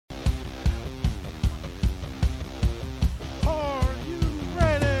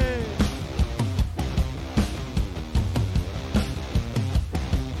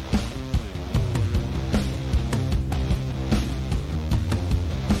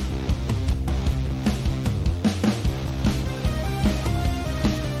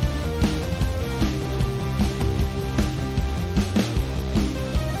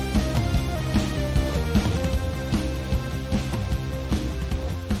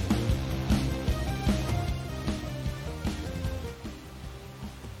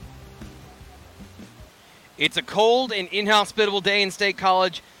It's a cold and inhospitable day in State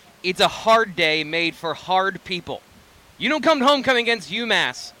College. It's a hard day made for hard people. You don't come to homecoming against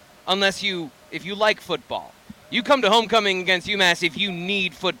UMass if you like football. You come to homecoming against UMass if you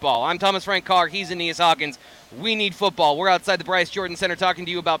need football. I'm Thomas Frank Carr. He's Aeneas Hawkins. We need football. We're outside the Bryce Jordan Center talking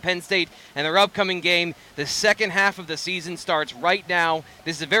to you about Penn State and their upcoming game. The second half of the season starts right now.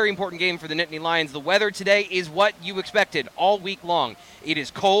 This is a very important game for the Nittany Lions. The weather today is what you expected all week long. It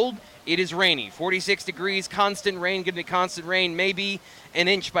is cold. It is rainy. 46 degrees, constant rain. Going to be constant rain, maybe an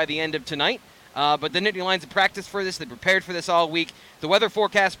inch by the end of tonight. But the Nittany Lions have practiced for this. They prepared for this all week. The weather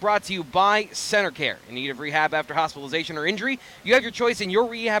forecast brought to you by Center Care. In need of rehab after hospitalization or injury, you have your choice in your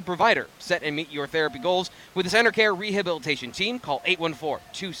rehab provider. Set and meet your therapy goals with the Center Care Rehabilitation Team. Call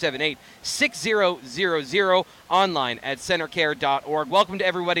 814-278-6000. Online at centercare.org. Welcome to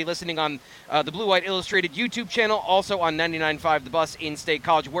everybody listening on the Blue White Illustrated YouTube channel, also on 99.5 The Bus in State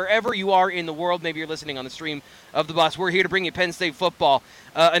College. Wherever you are in the world, maybe you're listening on the stream of The Bus, we're here to bring you Penn State football.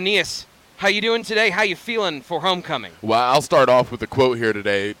 Aeneas, how you doing today? How you feeling for homecoming? Well, I'll start off with a quote here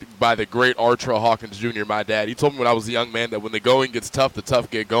today by the great Artrell Hawkins Jr., my dad. He told me when I was a young man that when the going gets tough, the tough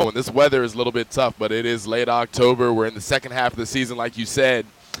get going. This weather is a little bit tough, but it is late October. We're in the second half of the season, like you said.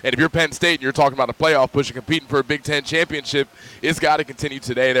 And if you're Penn State and you're talking about a playoff push and competing for a Big Ten championship, it's got to continue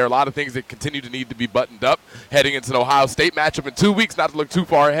today. There are a lot of things that continue to need to be buttoned up heading into an Ohio State matchup in 2 weeks, not to look too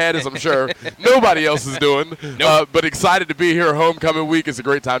far ahead, as I'm sure nobody else is doing. Nope. But excited to be here homecoming week. It's a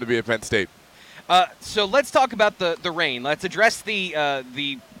great time to be at Penn State. So let's talk about the rain. Let's address the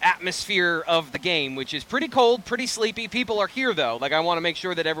atmosphere of the game, which is pretty cold, pretty sleepy. People are here, though. Like, I want to make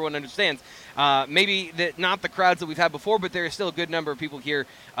sure that everyone understands. Maybe not the crowds that we've had before, but there is still a good number of people here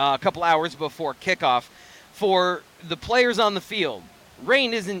a couple hours before kickoff. For the players on the field,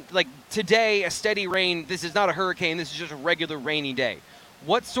 rain isn't, like, today, a steady rain. This is not a hurricane. This is just a regular rainy day.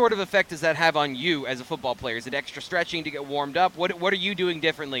 What sort of effect does that have on you as a football player? Is it extra stretching to get warmed up? What are you doing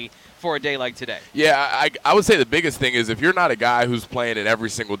differently for a day like today? Yeah, I would say the biggest thing is if you're not a guy who's playing in every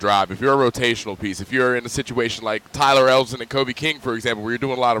single drive, if you're a rotational piece, if you're in a situation like Tyler Elgin and Kobe King, for example, where you're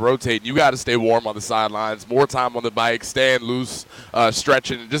doing a lot of rotating, you got to stay warm on the sidelines, more time on the bike, staying loose,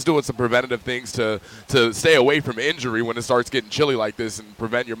 stretching, and just doing some preventative things to stay away from injury when it starts getting chilly like this and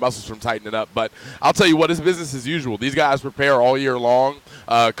prevent your muscles from tightening up. But I'll tell you what, it's business as usual. These guys prepare all year long.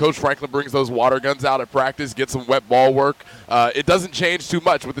 Coach Franklin brings those water guns out at practice, gets some wet ball work. It doesn't change too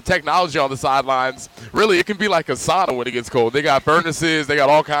much with the technology on the sidelines. Really, it can be like a sauna when it gets cold. They got furnaces. They got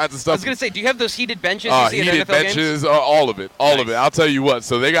all kinds of stuff. I was going to say, do you have those heated benches? Heated benches, all of it. All of it. I'll tell you what.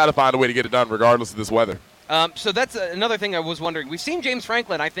 So they got to find a way to get it done regardless of this weather. So that's another thing I was wondering. We've seen James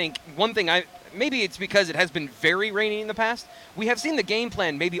Franklin, I think, maybe it's because it has been very rainy in the past. We have seen the game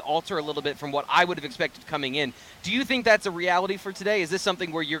plan maybe alter a little bit from what I would have expected coming in. Do you think that's a reality for today? Is this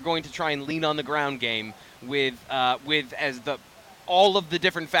something where you're going to try and lean on the ground game with all of the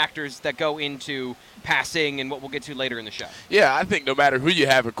different factors that go into passing and what we'll get to later in the show? Yeah, I think no matter who you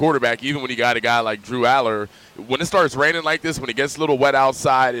have at quarterback, even when you got a guy like Drew Aller, when it starts raining like this, when it gets a little wet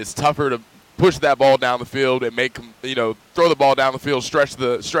outside, it's tougher to push that ball down the field and make them, throw the ball down the field, stretch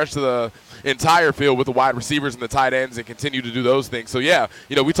the entire field with the wide receivers and the tight ends and continue to do those things. So, yeah,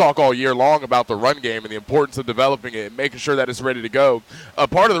 we talk all year long about the run game and the importance of developing it and making sure that it's ready to go.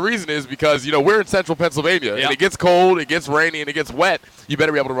 Part of the reason is because, we're in central Pennsylvania, and it gets cold, it gets rainy, and it gets wet. You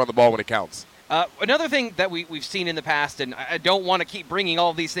better be able to run the ball when it counts. Another thing that we've seen in the past, and I don't want to keep bringing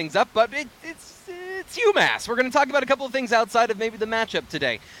all these things up, but it's UMass. We're going to talk about a couple of things outside of maybe the matchup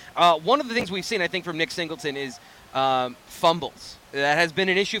today. One of the things we've seen, I think, from Nick Singleton is fumbles. That has been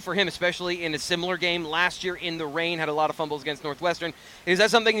an issue for him, especially in a similar game last year in the rain, had a lot of fumbles against Northwestern. Is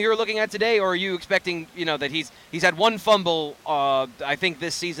that something you're looking at today, or are you expecting, that he's had one fumble, I think,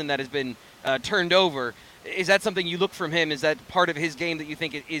 this season that has been turned over? Is that something you look from him? Is that part of his game that you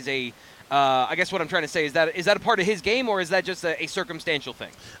think is a I guess what I'm trying to say is that a part of his game, or is that just a circumstantial thing?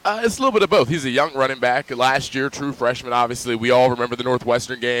 It's a little bit of both. He's a young running back. Last year, true freshman, obviously. We all remember the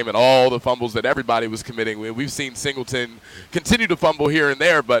Northwestern game and all the fumbles that everybody was committing. We've seen Singleton continue to fumble here and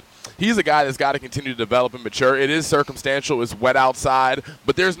there, but he's a guy that's got to continue to develop and mature. It is circumstantial. It's wet outside,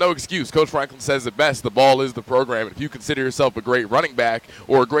 but there's no excuse. Coach Franklin says it best. The ball is the program. And if you consider yourself a great running back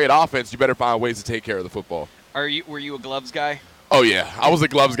or a great offense, you better find ways to take care of the football. Were you a gloves guy? Oh, yeah. I was a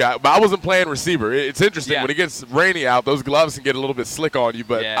gloves guy, but I wasn't playing receiver. It's interesting. Yeah. When it gets rainy out, those gloves can get a little bit slick on you,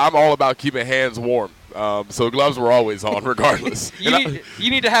 but Yeah. I'm all about keeping hands warm. So gloves were always on regardless. You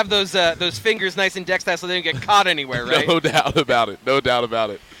need to have those fingers nice and dexterous so they don't get caught anywhere, right? No doubt about it. No doubt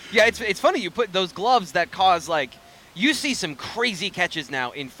about it. Yeah, it's funny you put those gloves that cause, like, you see some crazy catches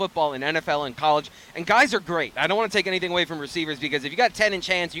now in football, in NFL, and college, and guys are great. I don't want to take anything away from receivers because if you got 10 in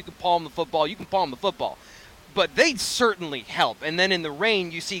chance, you can palm the football, but they certainly help. And then in the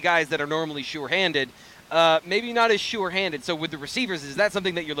rain, you see guys that are normally sure-handed, maybe not as sure-handed. So with the receivers, is that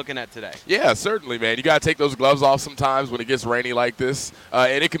something that you're looking at today? Yeah, certainly, man. You got to take those gloves off sometimes when it gets rainy like this,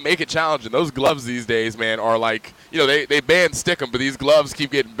 and it can make it challenging. Those gloves these days, man, are like, they ban stick them, but these gloves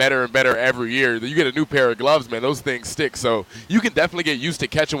keep getting better and better every year. You get a new pair of gloves, man, those things stick. So you can definitely get used to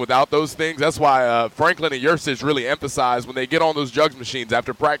catching without those things. That's why Franklin and Yurcich really emphasize when they get on those jugs machines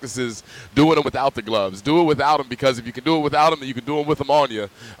after practices, doing them without the gloves. Do it without them, because if you can do it without them, then you can do them with them on you.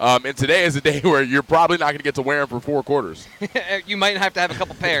 And today is a day where you're probably not going to get to wear them for 4 quarters. You might have to have a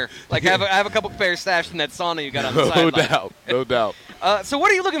couple pair. Like have a couple pairs stashed in that sauna you got on the sideline. No doubt. So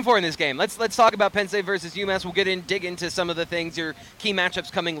what are you looking for in this game? Let's talk about Penn State versus UMass. We'll dig into some of the things, your key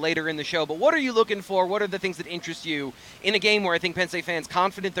matchups coming later in the show. But what are you looking for? What are the things that interest you in a game where I think Penn State fans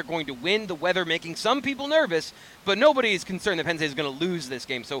confident they're going to win? The weather making some people nervous, but nobody is concerned that Penn State is going to lose this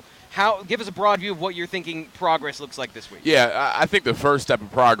game. So give us a broad view of what you're thinking progress looks like this week. Yeah, I think the first step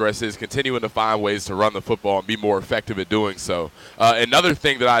of progress is continuing to find ways to run the football and be more effective at doing so. Another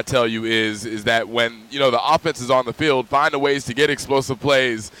thing that I tell you is that when the offense is on the field, find the ways to get explosive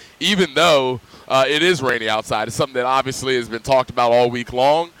plays, even though it is rainy outside. It's something that obviously has been talked about all week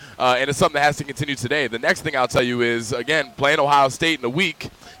long, and it's something that has to continue today. The next thing I'll tell you is, again, playing Ohio State in a week,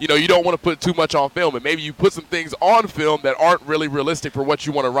 you don't want to put too much on film, and maybe you put some things on film that aren't really realistic for what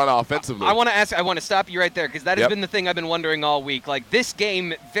you want to run offensively. I want to stop you right there, because that has been the thing I've been wondering all week. Like, this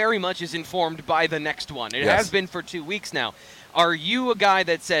game very much is informed by the next one. It has been for 2 weeks now. Are you a guy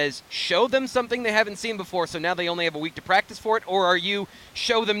that says, show them something they haven't seen before, so now they only have a week to practice for it? Or are you,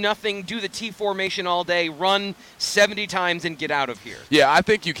 show them nothing, do the T formation all day, run 70 times, and get out of here? Yeah, I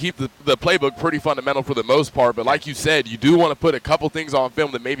think you keep the playbook pretty fundamental for the most part. But like you said, you do want to put a couple things on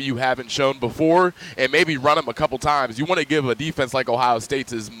film that maybe you haven't shown before and maybe run them a couple times. You want to give a defense like Ohio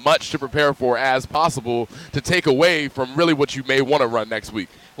State's as much to prepare for as possible to take away from really what you may want to run next week.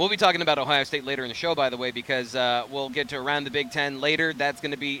 We'll be talking about Ohio State later in the show, by the way, because we'll get to around the Big Ten later. That's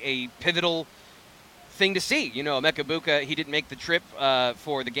going to be a pivotal thing to see. Emeka Buka, he didn't make the trip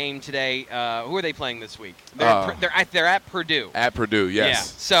for the game today. Who are they playing this week? They're at Purdue. At Purdue, yes. Yeah.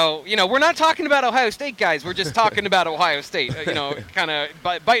 So, we're not talking about Ohio State, guys. We're just talking about Ohio State, kind of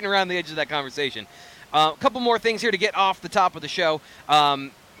biting around the edge of that conversation. A couple more things here to get off the top of the show.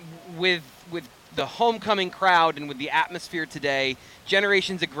 With the homecoming crowd and with the atmosphere today,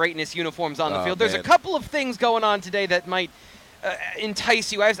 Generations of Greatness uniforms on the field. There's a couple of things going on today that might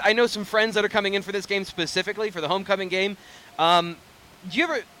entice you. I know some friends that are coming in for this game specifically, for the homecoming game.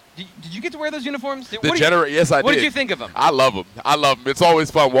 Did you get to wear those uniforms? Yes, I did. What did you think of them? I love them. It's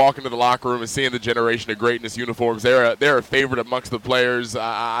always fun walking to the locker room and seeing the Generation of Greatness uniforms. They're a favorite amongst the players.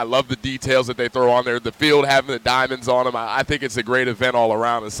 I love the details that they throw on there. The field having the diamonds on them. I think it's a great event all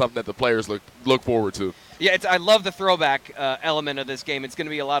around. It's something that the players look forward to. Yeah, I love the throwback element of this game. It's going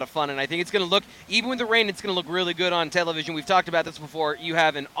to be a lot of fun, and I think it's going to look, even with the rain, it's going to look really good on television. We've talked about this before. You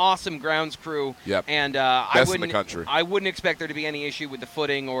have an awesome grounds crew, and best in the country. I wouldn't expect there to be any issue with the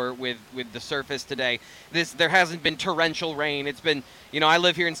footing or with the surface today. There hasn't been torrential rain. It's been, I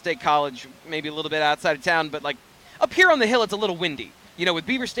live here in State College, maybe a little bit outside of town, but like up here on the hill, it's a little windy. With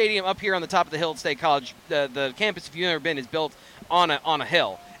Beaver Stadium up here on the top of the hill at State College, the campus, if you've never been, is built on a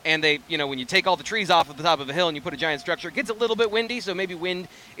hill. And they, when you take all the trees off of the top of a hill and you put a giant structure, it gets a little bit windy, so maybe wind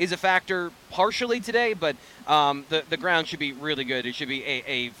is a factor partially today, but the ground should be really good. It should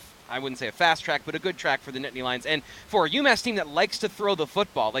be I wouldn't say a fast track, but a good track for the Nittany Lions. And for a UMass team that likes to throw the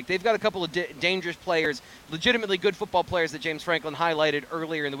football, like they've got a couple of dangerous players, legitimately good football players that James Franklin highlighted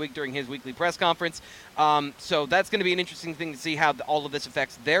earlier in the week during his weekly press conference. So that's going to be an interesting thing to see how all of this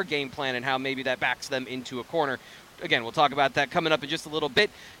affects their game plan and how maybe that backs them into a corner. Again, we'll talk about that coming up in just a little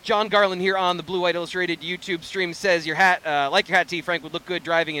bit. John Garland here on the Blue White Illustrated YouTube stream says your hat, like your hat, T. Frank, would look good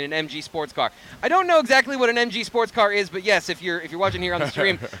driving in an MG sports car. I don't know exactly what an MG sports car is, but yes, if you're watching here on the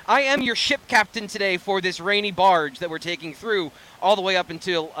stream, I am your ship captain today for this rainy barge that we're taking through all the way up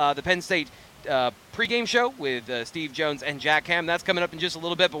until the Penn State pregame show with Steve Jones and Jack Ham. That's coming up in just a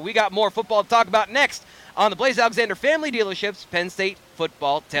little bit, but we got more football to talk about next on the Blaise Alexander Family Dealerships Penn State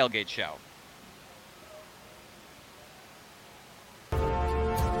Football Tailgate Show.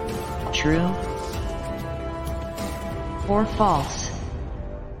 True or false?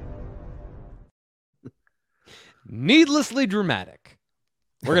 Needlessly dramatic.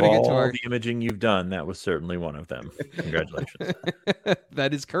 We're going to get to all the imaging you've done. That was certainly one of them. Congratulations.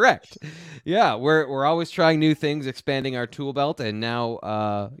 That is correct. Yeah, we're always trying new things, expanding our tool belt, and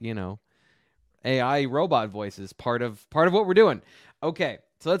now AI robot voices part of what we're doing. Okay.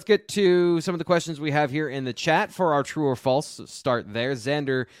 So let's get to some of the questions we have here in the chat for our true or false. Start there.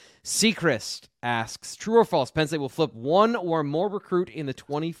 Xander Seacrest asks, true or false, Penn State will flip one or more recruit in the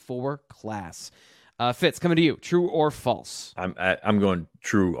 24 class. Fitz, coming to you. True or false? I'm going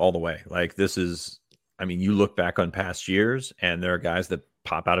true all the way. Like, this is, I mean, you look back on past years, and there are guys that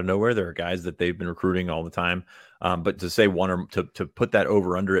pop out of nowhere. There are guys that they've been recruiting all the time. But to say one, or to put that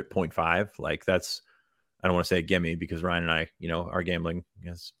over under at 0.5, like, that's, I don't want to say a gimme, because Ryan and I, our gambling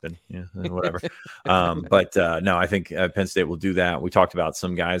has been, whatever. No, I think Penn State will do that. We talked about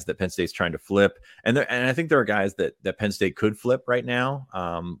some guys that Penn State's trying to flip, and I think there are guys that Penn State could flip right now.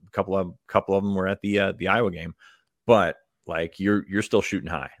 A couple of them were at the Iowa game, but like, you're still shooting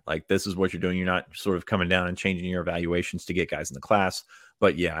high. Like, this is what you're doing. You're not sort of coming down and changing your evaluations to get guys in the class.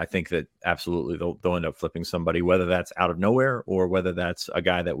 But yeah, I think that absolutely they'll end up flipping somebody, whether that's out of nowhere or whether that's a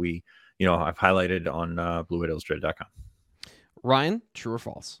guy that we, I've highlighted on BlueWhiteIllustrated.com. Ryan, true or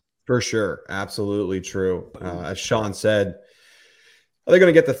false? For sure. Absolutely true. As Sean said, are they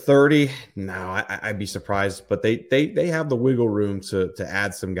going to get to 30? No, I'd be surprised. But they have the wiggle room to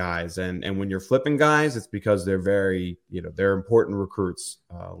add some guys. And when you're flipping guys, it's because they're very, they're important recruits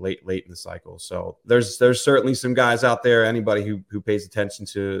late in the cycle. So there's certainly some guys out there. Anybody who pays attention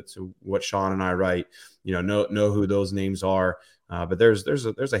to what Sean and I write, know who those names are. But there's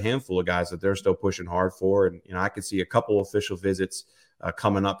a handful of guys that they're still pushing hard for, and I could see a couple official visits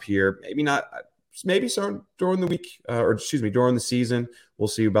coming up here. Maybe some during the week, during the season. We'll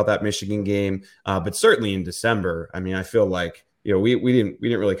see about that Michigan game, but certainly in December. I mean, I feel like we didn't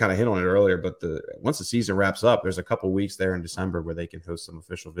really kind of hit on it earlier, but once the season wraps up, there's a couple weeks there in December where they can host some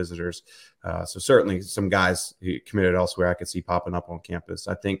official visitors. So certainly some guys who committed elsewhere I could see popping up on campus.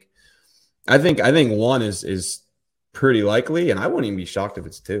 I think one is pretty likely, and I wouldn't even be shocked if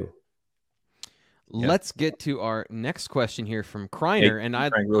it's 2. Let's get to our next question here from Kreiner. Hey, and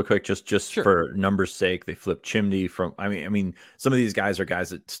Frank, real quick, just Sure. for numbers' sake, they flipped Chimney from. I mean, some of these guys are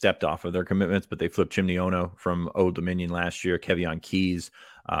guys that stepped off of their commitments, but they flipped Chimney Ono from Old Dominion last year, Kevion Keys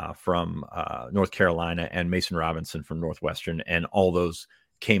from North Carolina, and Mason Robinson from Northwestern, and all those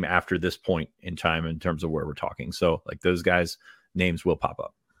came after this point in time in terms of where we're talking. So, like, those guys' names will pop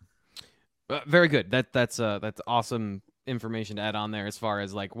up. Very good. That's awesome information to add on there as far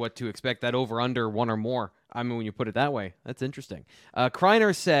as like what to expect, that over under one or more. I mean, when you put it that way, that's interesting.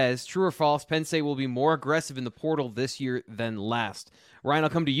 Kreiner says, true or false, Penn State will be more aggressive in the portal this year than last. Ryan, I'll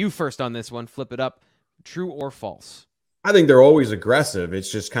come to you first on this one. Flip it up. True or false? I think they're always aggressive.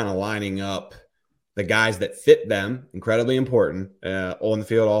 It's just kind of lining up the guys that fit them. Incredibly important. On the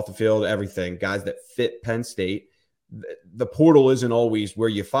field, off the field, everything. Guys that fit Penn State. The portal isn't always where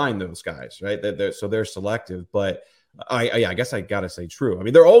you find those guys, right? So they're selective, but I guess I got to say true. I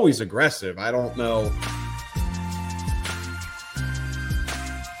mean, they're always aggressive. I don't know.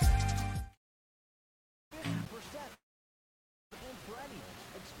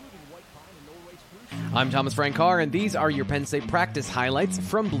 I'm Thomas Frank Carr, and these are your Penn State practice highlights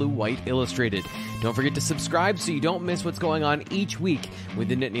from Blue White Illustrated. Don't forget to subscribe so you don't miss what's going on each week with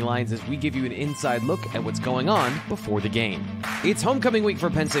the Nittany Lions as we give you an inside look at what's going on before the game. It's homecoming week for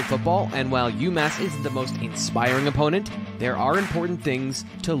Penn State football, and while UMass isn't the most inspiring opponent, there are important things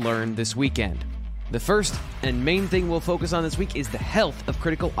to learn this weekend. The first and main thing we'll focus on this week is the health of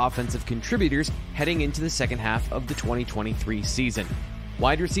critical offensive contributors heading into the second half of the 2023 season.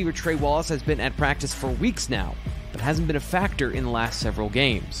 Wide receiver Trey Wallace has been at practice for weeks now, but hasn't been a factor in the last several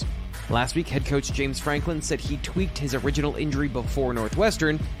games. Last week, head coach James Franklin said he tweaked his original injury before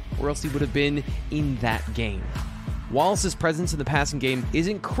Northwestern, or else he would have been in that game. Wallace's presence in the passing game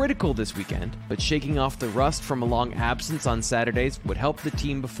isn't critical this weekend, but shaking off the rust from a long absence on Saturdays would help the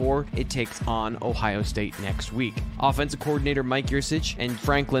team before it takes on Ohio State next week. Offensive coordinator Mike Yurcich and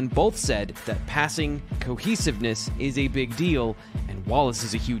Franklin both said that passing cohesiveness is a big deal, and Wallace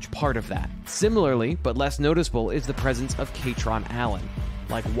is a huge part of that. Similarly, but less noticeable, is the presence of Katron Allen.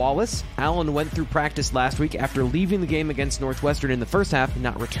 Like Wallace, Allen went through practice last week after leaving the game against Northwestern in the first half,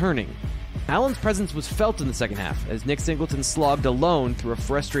 not returning. Allen's presence was felt in the second half, as Nick Singleton slogged alone through a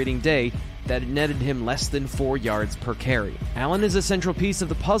frustrating day that netted him less than 4 yards per carry. Allen is a central piece of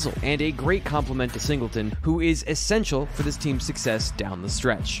the puzzle and a great complement to Singleton, who is essential for this team's success down the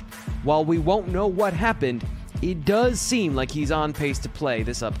stretch. While we won't know what happened, it does seem like he's on pace to play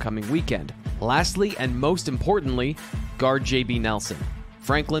this upcoming weekend. Lastly, and most importantly, guard J.B. Nelson.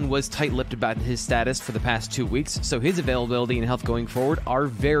 Franklin was tight-lipped about his status for the past 2 weeks, so his availability and health going forward are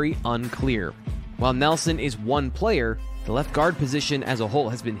very unclear. While Nelson is one player, the left guard position as a whole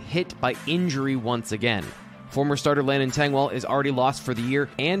has been hit by injury once again. Former starter Landon Tengwall is already lost for the year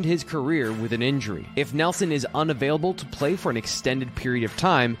and his career with an injury. If Nelson is unavailable to play for an extended period of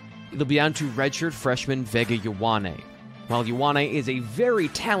time, it'll be down to redshirt freshman Vega Ioane. While Ioane is a very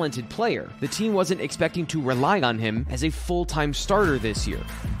talented player, the team wasn't expecting to rely on him as a full-time starter this year.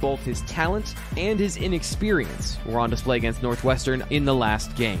 Both his talent and his inexperience were on display against Northwestern in the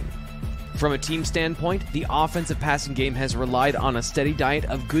last game. From a team standpoint, the offensive passing game has relied on a steady diet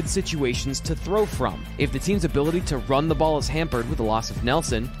of good situations to throw from. If the team's ability to run the ball is hampered with the loss of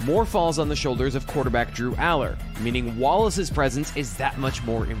Nelson, more falls on the shoulders of quarterback Drew Aller, meaning Wallace's presence is that much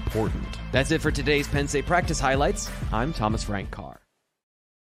more important. That's it for today's Penn State practice highlights. I'm Thomas Frank Carr.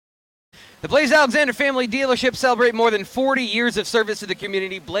 The Blaze Alexander Family Dealerships celebrate more than 40 years of service to the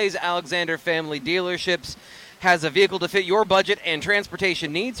community. Blaze Alexander Family Dealerships has a vehicle to fit your budget and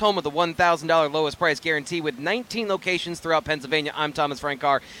transportation needs. Home of the $1,000 lowest price guarantee with 19 locations throughout Pennsylvania. I'm Thomas Frank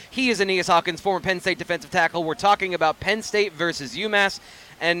Carr. He is Aeneas Hawkins, former Penn State defensive tackle. We're talking about Penn State versus UMass.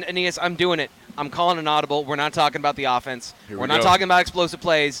 And Aeneas, I'm doing it. I'm calling an audible. We're not talking about the offense. We're not talking about explosive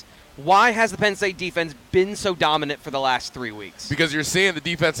plays. Why has the Penn State defense been so dominant for the last 3 weeks? Because you're seeing the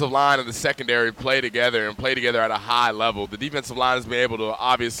defensive line and the secondary play together at a high level. The defensive line has been able to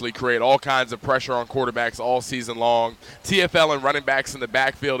obviously create all kinds of pressure on quarterbacks all season long. TFL and running backs in the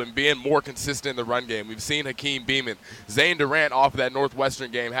backfield and being more consistent in the run game. We've seen Hakeem Beamon, Zane Durant off of that Northwestern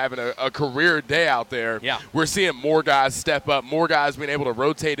game having a career day out there. Yeah. We're seeing more guys step up, more guys being able to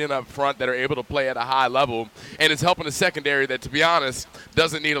rotate in up front that are able to play at a high level. And it's helping the secondary that, to be honest,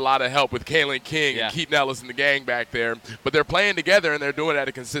 doesn't need a lot of help with Kalen King and Keaton Ellis and the gang back there. But they're playing together, and they're doing it at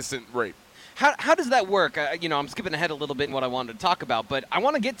a consistent rate. How does that work? I'm skipping ahead a little bit in what I wanted to talk about, but I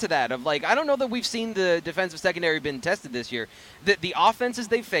want to get to that. I don't know that we've seen the defensive secondary been tested this year. The offenses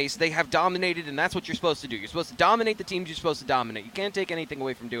they face, they have dominated, and that's what you're supposed to do. You're supposed to dominate the teams you're supposed to dominate. You can't take anything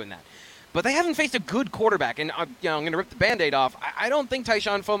away from doing that. But they haven't faced a good quarterback, and I'm going to rip the Band-Aid off. I don't think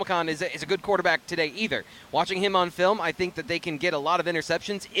Tyshawn Fomacon is a good quarterback today either. Watching him on film, I think that they can get a lot of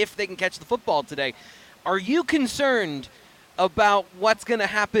interceptions if they can catch the football today. Are you concerned about what's going to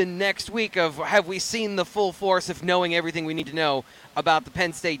happen next week? Have we seen the full force of knowing everything we need to know about the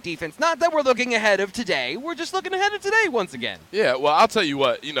Penn State defense? Not that we're looking ahead of today. We're just looking ahead of today once again. Yeah, well, I'll tell you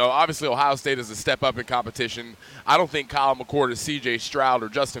what. Obviously Ohio State is a step up in competition. I don't think Kyle McCord is C.J. Stroud or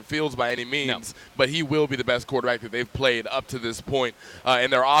Justin Fields by any means, but he will be the best quarterback that they've played up to this point.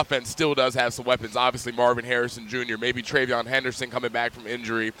 And their offense still does have some weapons. Obviously Marvin Harrison Jr., maybe Travion Henderson coming back from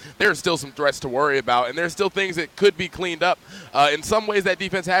injury. There are still some threats to worry about, and there's still things that could be cleaned up. In some ways, that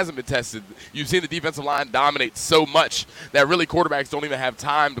defense hasn't been tested. You've seen the defensive line dominate so much that really quarterbacks don't even have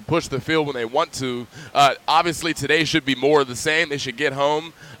time to push the field when they want to. Obviously, today should be more of the same. They should get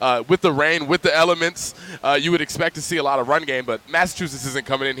home. With the rain, with the elements, you would expect to see a lot of run game, but Massachusetts isn't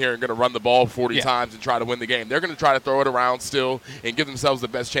coming in here and going to run the ball 40 times and try to win the game. They're going to try to throw it around still and give themselves the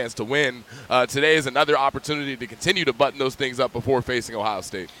best chance to win. Today is another opportunity to continue to button those things up before facing Ohio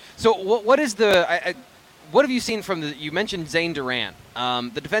State. So what is the what have you seen from you mentioned Zane Durant,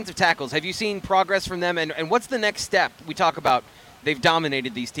 the defensive tackles. Have you seen progress from them, and what's the next step? We talk about they've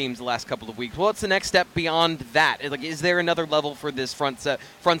dominated these teams the last couple of weeks. What's the next step beyond that? Is there another level for this front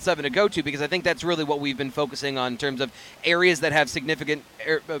seven to go to? Because I think that's really what we've been focusing on in terms of areas that have significant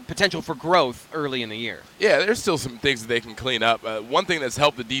potential for growth early in the year. Yeah, there's still some things that they can clean up. One thing that's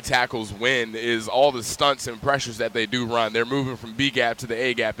helped the D tackles win is all the stunts and pressures that they do run. They're moving from B gap to the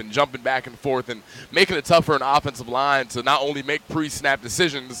A gap and jumping back and forth and making it tough for an offensive line to not only make pre-snap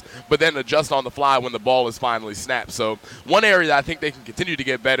decisions, but then adjust on the fly when the ball is finally snapped. So one area that I think they can continue to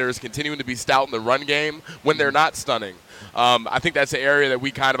get better is continuing to be stout in the run game when they're not stunning. I think that's an area that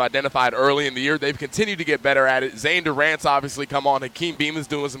we kind of identified early in the year. They've continued to get better at it. Zane Durant's obviously come on. Hakeem Beamon's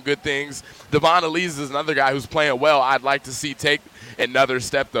doing some good things. Devon Elise is another guy who's playing well. I'd like to see take another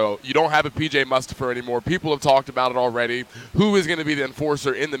step, though. You don't have a P.J. Mustafa anymore. People have talked about it already. Who is going to be the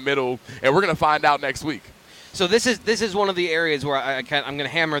enforcer in the middle? And we're going to find out next week. So this is one of the areas where I'm going to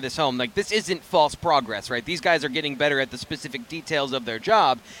hammer this home. This isn't false progress, right? These guys are getting better at the specific details of their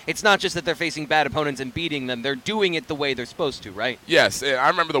job. It's not just that they're facing bad opponents and beating them. They're doing it the way they're supposed to, right? Yes. I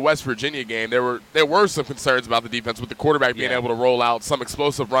remember the West Virginia game. There were some concerns about the defense with the quarterback being able to roll out, some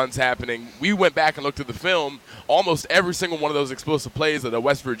explosive runs happening. We went back and looked at the film. Almost every single one of those explosive plays that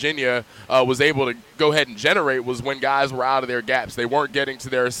West Virginia was able to go ahead and generate was when guys were out of their gaps. They weren't getting to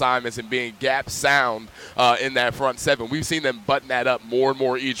their assignments and being gap sound in that front seven. We've seen them button that up more and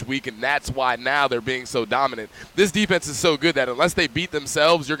more each week, and that's why now they're being so dominant. This defense is so good that unless they beat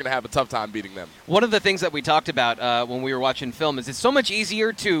themselves, you're going to have a tough time beating them. One of the things that we talked about when we were watching film is it's so much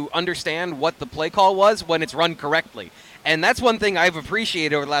easier to understand what the play call was when it's run correctly. And that's one thing I've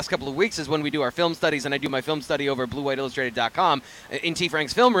appreciated over the last couple of weeks is when we do our film studies, and I do my film study over at BlueWhiteIllustrated.com in T.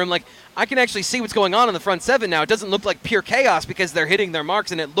 Frank's film room, I can actually see what's going on in the front seven now. It doesn't look like pure chaos because they're hitting their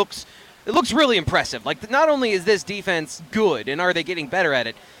marks, and it looks it looks really impressive. Like, not only is this defense good and are they getting better at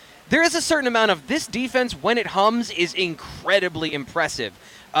it, there is a certain amount of this defense, when it hums, is incredibly impressive.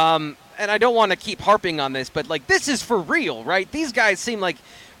 And I don't want to keep harping on this, but, like, this is for real, right? These guys seem like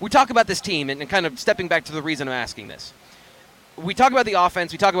we talk about this team, and kind of stepping back to the reason I'm asking this. We talk about the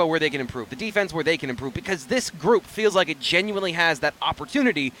offense, we talk about where they can improve, the defense where they can improve, because this group feels like it genuinely has that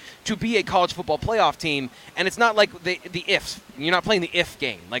opportunity to be a college football playoff team, and it's not like the ifs. You're not playing the if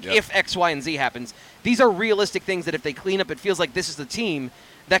game. Like, if X, Y, and Z happens. These are realistic things that if they clean up, it feels like this is the team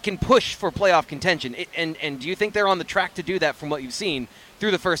that can push for playoff contention. And do you think they're on the track to do that from what you've seen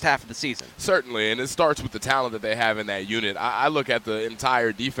through the first half of the season? Certainly, and it starts with the talent that they have in that unit. I look at the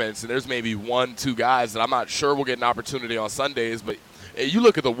entire defense, and there's maybe 1-2 guys that I'm not sure will get an opportunity on Sundays, but you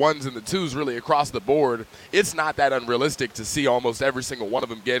look at the ones and the twos really across the board, it's not that unrealistic to see almost every single one of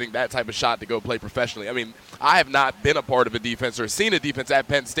them getting that type of shot to go play professionally. I mean, I have not been a part of a defense or seen a defense at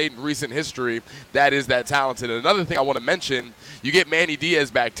Penn State in recent history that is that talented. And another thing I want to mention, you get Manny Diaz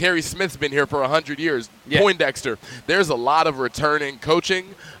back. Terry Smith's been here for 100 years. Poindexter. There's a lot of returning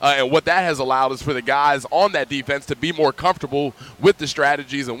coaching, and what that has allowed is for the guys on that defense to be more comfortable with the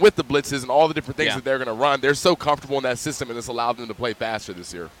strategies and with the blitzes and all the different things that they're going to run. They're so comfortable in that system, and it's allowed them to play faster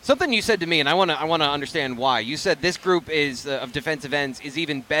this year. Something you said to me, and I want to understand why. You said this group is of defensive ends is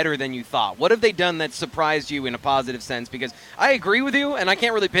even better than you thought. What have they done that surprised you in a positive sense? Because I agree with you, and I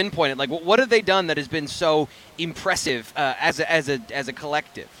can't really pinpoint it. Like, what have they done that has been so impressive as a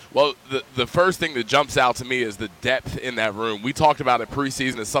collective? Well, the first thing that jumps out to me is the depth in that room. We talked about it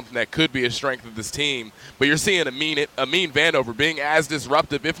preseason as something that could be a strength of this team, but you're seeing Amin Vanover being as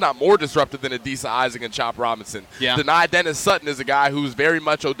disruptive, if not more disruptive, than Adisa Isaac and Chop Robinson. Deni Dennis Sutton is a guy who's very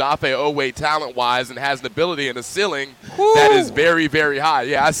much Odafe Owe talent-wise and has an ability and a ceiling that is very, very high.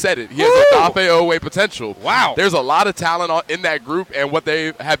 Yeah, I said it. He has Odafe Owe potential. Wow. There's a lot of talent in that group, and what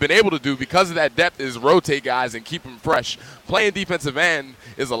they have been able to do because of that depth is rotate guys and keep them fresh. Playing defensive end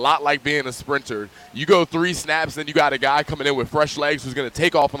is a lot like being a sprinter. You go 3 snaps, then you got a guy coming in with fresh legs who's going to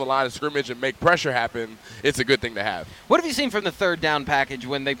take off on the line of scrimmage and make pressure happen. It's a good thing to have. What have you seen from the third down package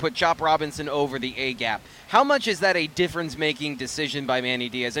when they put Chop Robinson over the A-gap? How much is that a difference-making decision by Manny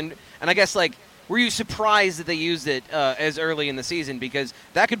Diaz? And I guess, like, were you surprised that they used it as early in the season? Because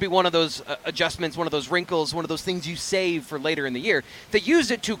that could be one of those adjustments, one of those wrinkles, one of those things you save for later in the year. They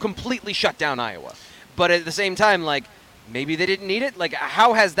used it to completely shut down Iowa. But at the same time, like, maybe they didn't need it? Like,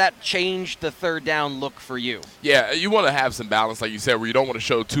 how has that changed the third down look for you? Yeah, you want to have some balance, like you said, where you don't want to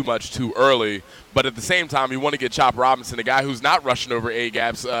show too much too early. But at the same time, you want to get Chop Robinson, a guy who's not rushing over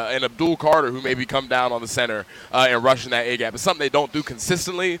A-gaps, and Abdul Carter, who maybe come down on the center and rushing that A-gap. It's something they don't do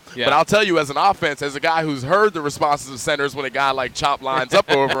consistently. Yeah. But I'll tell you, as an offense, as a guy who's heard the responses of centers when a guy like Chop lines up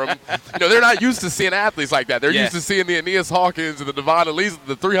over him, they're not used to seeing athletes like that. They're used to seeing the Aeneas Hawkins and the Devon Elise,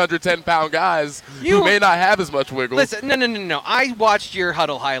 the 310-pound guys who may not have as much wiggle. Listen, no. I watched your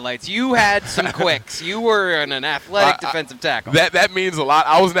huddle highlights. You had some quicks. You were an athletic defensive tackle. That means a lot.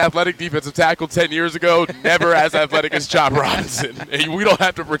 I was an athletic defensive tackle 10 years ago, never as athletic as Chop Robinson. And we don't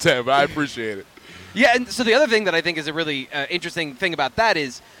have to pretend, but I appreciate it. Yeah, and so the other thing that I think is a really interesting thing about that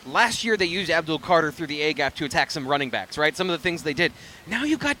is last year they used Abdul Carter through the A-gap to attack some running backs, right? Some of the things they did. Now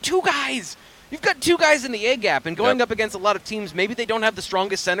you've got 2 guys. You've got 2 guys in the A-gap, and going up against a lot of teams, maybe they don't have the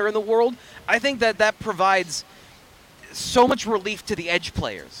strongest center in the world. I think that provides so much relief to the edge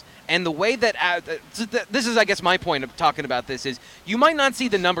players. And the way that this is, I guess, my point of talking about this is you might not see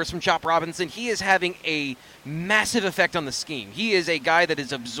the numbers from Chop Robinson. He is having a massive effect on the scheme. He is a guy that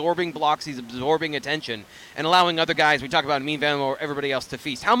is absorbing blocks. He's absorbing attention and allowing other guys, we talk about Amin Van or everybody else, to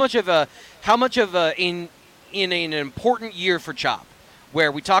feast. How much of a in an important year for Chop,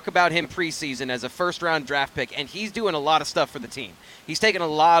 where we talk about him preseason as a first-round draft pick, and he's doing a lot of stuff for the team. He's taking a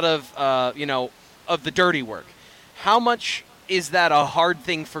lot of of the dirty work. How much is that a hard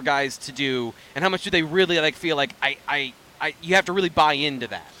thing for guys to do, and how much do they really feel like you have to really buy into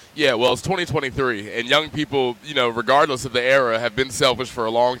that? Yeah, well, it's 2023, and young people, regardless of the era, have been selfish for a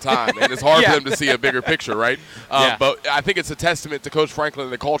long time, and it's hard for them to see a bigger picture, right? But I think it's a testament to Coach Franklin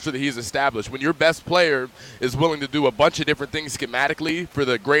and the culture that he's established. When your best player is willing to do a bunch of different things schematically for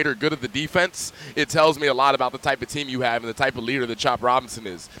the greater good of the defense, it tells me a lot about the type of team you have and the type of leader that Chop Robinson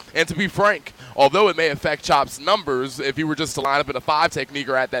is. And to be frank, although it may affect Chop's numbers, if he were just to line up in a 5 technique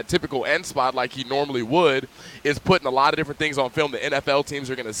or at that typical end spot like he normally would, it's putting a lot of different things on film that NFL teams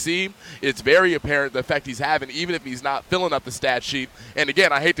are going to see. It's very apparent the effect he's having, even if he's not filling up the stat sheet. And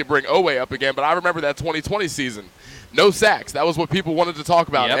again, I hate to bring Owe up again, but I remember that 2020 season. No sacks. That was what people wanted to talk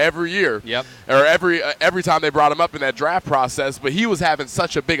about every year. Or every time they brought him up in that draft process. But he was having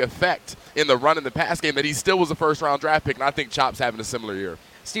such a big effect in the run and the pass game that he still was a first-round draft pick, and I think Chop's having a similar year.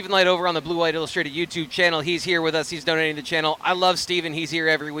 Stephen Light over on the Blue White Illustrated YouTube channel. He's here with us. He's donating to the channel. I love Stephen. He's here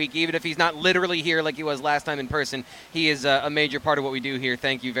every week. Even if he's not literally here like he was last time in person, he is a major part of what we do here.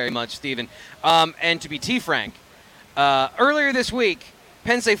 Thank you very much, Stephen. And to be T-Frank, earlier this week,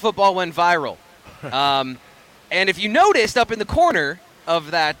 Penn State football went viral. And if you noticed up in the corner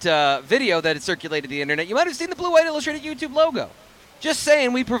of that video that had circulated the internet, you might have seen the Blue White Illustrated YouTube logo. Just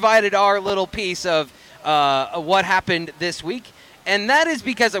saying, we provided our little piece of what happened this week. And that is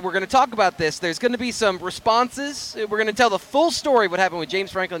because we're going to talk about this. There's going to be some responses. We're going to tell the full story of what happened with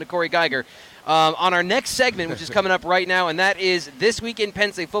James Franklin and Corey Geiger on our next segment, which is coming up right now. And that is This Week in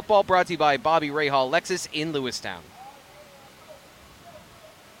Penn State Football, brought to you by Bobby Ray Hall Lexus in Lewistown.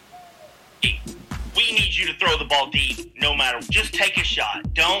 We need you to throw the ball deep, no matter. Just take a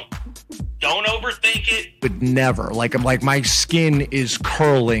shot. Don't overthink it. But never. Like my skin is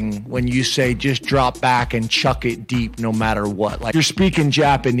curling when you say just drop back and chuck it deep no matter what. Like you're speaking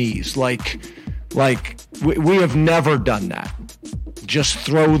Japanese. Like we have never done that. Just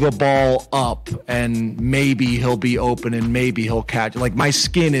throw the ball up and maybe he'll be open and maybe he'll catch. Like my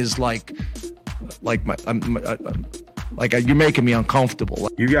skin is like you're making me uncomfortable.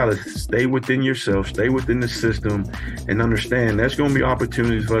 You got to stay within yourself, stay within the system, and understand there's going to be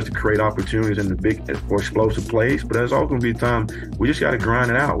opportunities for us to create opportunities in the big for explosive plays. But there's also going to be a time we just got to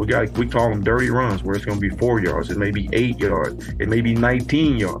grind it out. We call them dirty runs, where it's going to be 4 yards, it may be 8 yards, it may be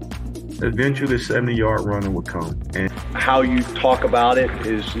 19 yards. Eventually, the 70-yard runner will come. And how you talk about it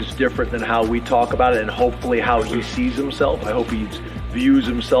is different than how we talk about it, and hopefully how he sees himself. I hope he views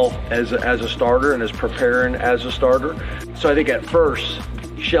himself as a starter and is preparing as a starter. So I think at first,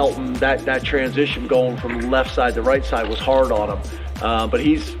 Shelton, that transition going from left side to right side was hard on him. But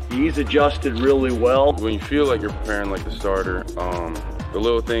he's adjusted really well. When you feel like you're preparing like the starter, the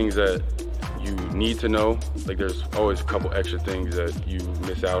little things that you need to know, like there's always a couple extra things that you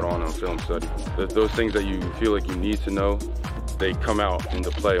miss out on film study. Those things that you feel like you need to know, they come out in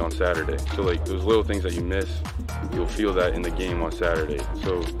the play on Saturday. So like those little things that you miss, you'll feel that in the game on Saturday.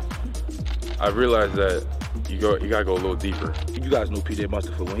 So I realized that you gotta go a little deeper. You guys know PJ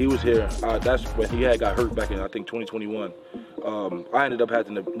Mustafa. When he was here, that's when he got hurt back in, I think, 2021. I ended up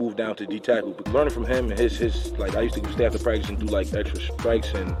having to move down to D-tackle. But learning from him and his like, I used to stay after practice and do like extra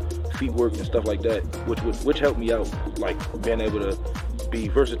strikes and feet work and stuff like that, which helped me out, like being able to be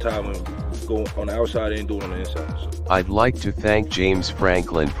versatile and go on the outside and do it on the inside. So. I'd like to thank James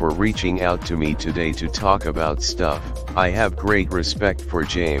Franklin for reaching out to me today to talk about stuff. I have great respect for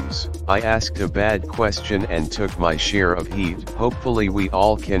James. I asked a bad question and took my share of heat. Hopefully we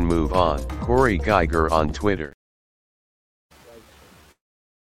all can move on. Corey Geiger on Twitter.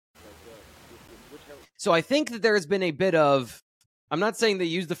 So I think that there has been a bit of, I'm not saying they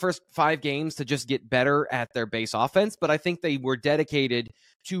used the first 5 games to just get better at their base offense, but I think they were dedicated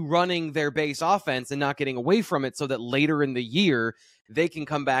to running their base offense and not getting away from it so that later in the year they can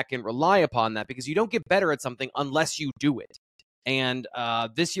come back and rely upon that, because you don't get better at something unless you do it. And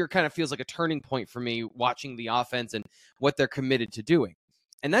this year kind of feels like a turning point for me watching the offense and what they're committed to doing.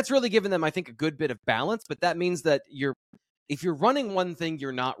 And that's really given them, I think, a good bit of balance, but that means that if you're running one thing,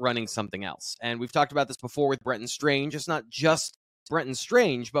 you're not running something else. And we've talked about this before with Brenton Strange. It's not just Brenton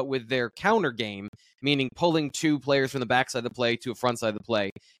Strange, but with their counter game, meaning pulling 2 players from the backside of the play to a front side of the play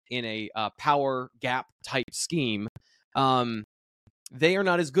in a power gap type scheme. They are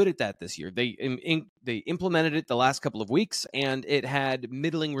not as good at that this year. They implemented it the last couple of weeks, and it had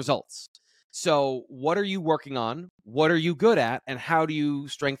middling results. So what are you working on? What are you good at? And how do you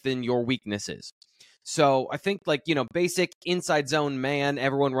strengthen your weaknesses? So I think, basic inside zone man,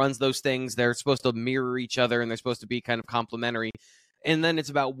 everyone runs those things. They're supposed to mirror each other, and they're supposed to be kind of complementary. And then it's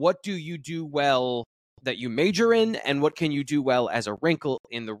about what do you do well that you major in, and what can you do well as a wrinkle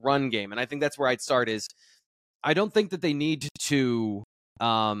in the run game. And I think that's where I'd start is I don't think that they need to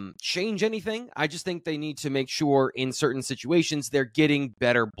change anything. I just think they need to make sure in certain situations they're getting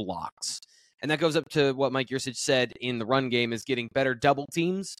better blocks. And that goes up to what Mike Yursich said in the run game is getting better double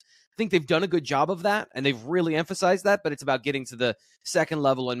teams. I think they've done a good job of that, and they've really emphasized that, but it's about getting to the second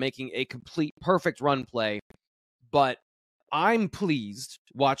level and making a complete, perfect run play. But I'm pleased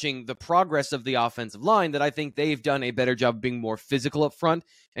watching the progress of the offensive line that I think they've done a better job of being more physical up front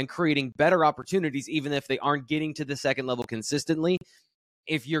and creating better opportunities, even if they aren't getting to the second level consistently.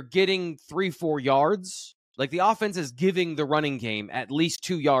 If you're getting 3-4 yards, like the offense is giving the running game at least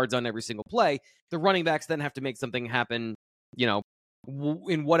 2 yards on every single play, the running backs then have to make something happen,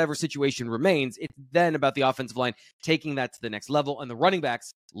 in whatever situation remains. It's then about the offensive line taking that to the next level and the running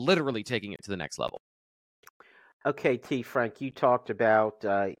backs literally taking it to the next level. Okay, T. Frank, you talked about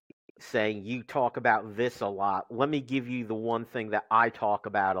saying you talk about this a lot. Let me give you the one thing that I talk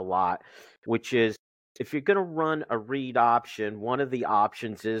about a lot, which is if you're going to run a read option, one of the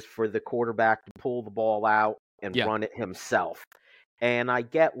options is for the quarterback to pull the ball out and run it himself. And I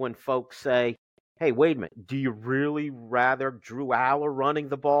get when folks say, hey, wait a minute, do you really rather Drew Aller running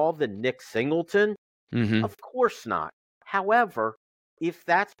the ball than Nick Singleton? Mm-hmm. Of course not. However, if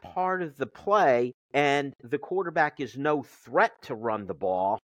that's part of the play and the quarterback is no threat to run the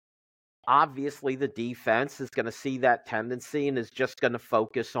ball, obviously the defense is going to see that tendency and is just going to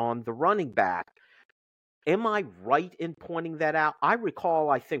focus on the running back. Am I right in pointing that out? I recall,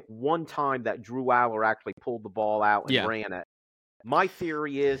 I think, one time that Drew Aller actually pulled the ball out and ran it. My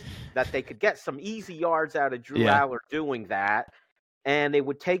theory is that they could get some easy yards out of Drew Aller doing that, and it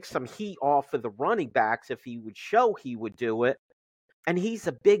would take some heat off of the running backs if he would show he would do it. And he's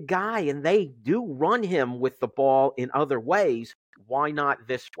a big guy, and they do run him with the ball in other ways. Why not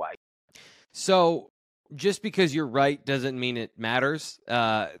this way? So just because you're right doesn't mean it matters.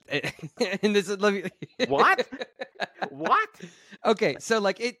 And this is what? What? Okay, so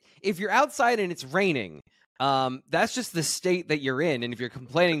like if you're outside and it's raining, that's just the state that you're in. And if you're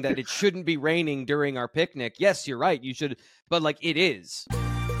complaining that it shouldn't be raining during our picnic, yes, you're right. You should, but like it is.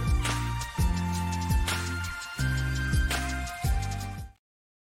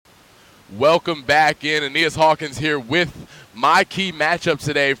 Welcome back in. Aeneas Hawkins here with my key matchup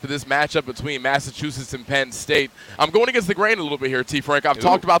today for this matchup between Massachusetts and Penn State. I'm going against the grain a little bit here, T. Frank. I've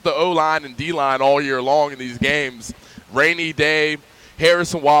talked about the O-line and D-line all year long in these games. Rainy day,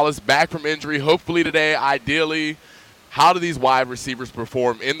 Harrison Wallace back from injury, hopefully today, ideally. How do these wide receivers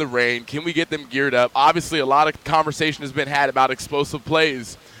perform in the rain? Can we get them geared up? Obviously, a lot of conversation has been had about explosive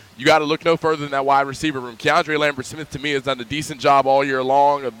plays. You got to look no further than that wide receiver room. Keandre Lambert-Smith, to me, has done a decent job all year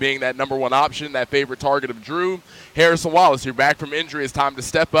long of being that number one option, that favorite target of Drew. Harrison Wallace, you're back from injury. It's time to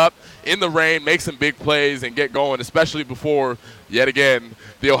step up in the rain, make some big plays, and get going, especially before, yet again,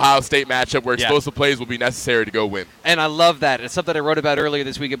 the Ohio State matchup where explosive plays will be necessary to go win. And I love that. It's something I wrote about earlier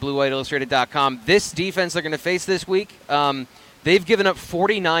this week at BlueWhiteIllustrated.com. This defense they're going to face this week, they've given up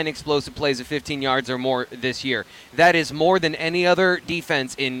 49 explosive plays of 15 yards or more this year. That is more than any other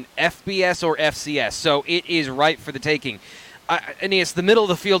defense in FBS or FCS, so it is ripe for the taking. Aeneas, the middle of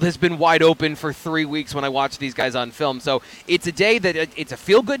the field has been wide open for 3 weeks when I watch these guys on film, so it's a day that it's a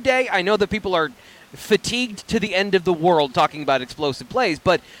feel-good day. I know that people are fatigued to the end of the world talking about explosive plays,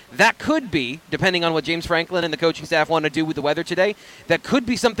 but that could be, depending on what James Franklin and the coaching staff want to do with the weather today, that could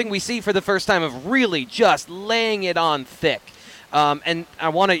be something we see for the first time of really just laying it on thick. And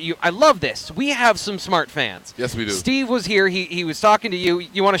I love this. We have some smart fans. Yes, we do. Steve was here. He was talking to you.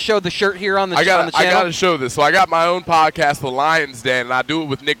 You want to show the shirt here on the channel? I got to show this. So I got my own podcast, The Lion's Den, and I do it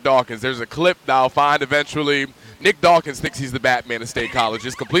with Nick Dawkins. There's a clip that I'll find eventually. Nick Dawkins thinks he's the Batman of State College.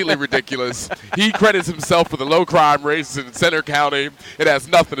 It's completely ridiculous. He credits himself for the low crime rates in Center County. It has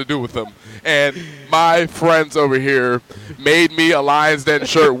nothing to do with him. And my friends over here made me a Lions Den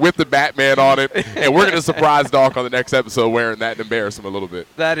shirt with the Batman on it, and we're going to surprise Doc on the next episode wearing that and embarrass him a little bit.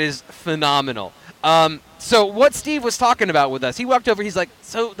 That is phenomenal. So what Steve was talking about with us, he walked over, he's like,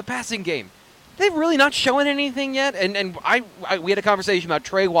 so the passing game, they've really not showing anything yet? And we had a conversation about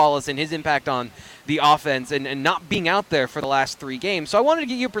Trey Wallace and his impact on the offense and not being out there for the last 3 games. So I wanted to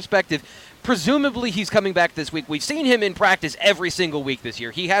get your perspective. Presumably he's coming back this week. We've seen him in practice every single week this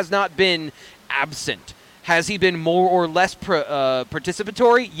year. He has not been absent. Has he been more or less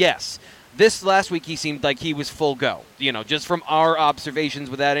participatory? Yes. This last week he seemed like he was full go, just from our observations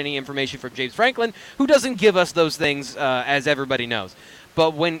without any information from James Franklin, who doesn't give us those things, as everybody knows.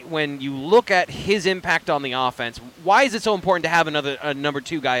 But when you look at his impact on the offense, why is it so important to have a number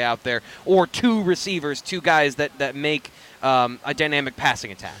 2 guy out there, or 2 receivers, 2 guys that make a dynamic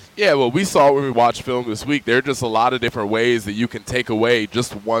passing attack? Yeah, well, we saw when we watched film this week, there are just a lot of different ways that you can take away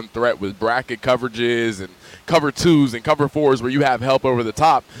just one threat with bracket coverages and cover 2s and cover 4s where you have help over the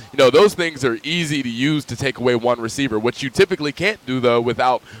top. Those things are easy to use to take away one receiver. What you typically can't do, though,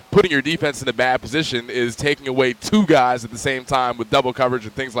 without putting your defense in a bad position is taking away 2 guys at the same time with double coverage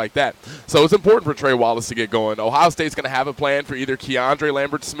and things like that. So it's important for Trey Wallace to get going. Ohio State's going to have a plan for either Keandre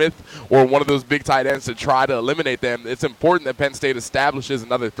Lambert-Smith or one of those big tight ends to try to eliminate them. It's important that Penn State establishes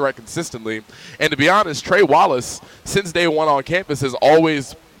another threat consistently. And to be honest, Trey Wallace, since day one on campus, has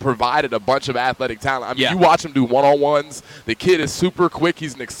always provided a bunch of athletic talent. You watch him do one-on-ones. The kid is super quick.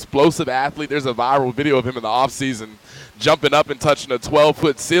 He's an explosive athlete. There's a viral video of him in the offseason jumping up and touching a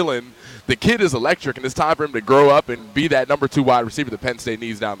 12-foot ceiling. The kid is electric, and it's time for him to grow up and be that number 2 wide receiver that Penn State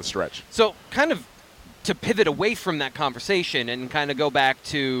needs down the stretch. So kind of to pivot away from that conversation and kind of go back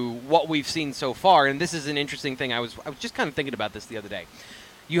to what we've seen so far, and this is an interesting thing. I was just kind of thinking about this the other day.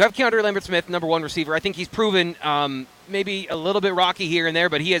 You have Keandre Lambert-Smith, number 1 receiver. I think he's proven maybe a little bit rocky here and there,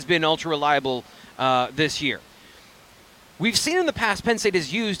 but he has been ultra reliable this year. We've seen in the past Penn State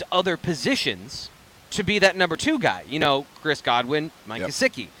has used other positions to be that number 2 guy. Chris Godwin, Mike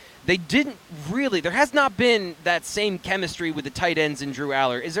Gesicki. They didn't really – there has not been that same chemistry with the tight ends and Drew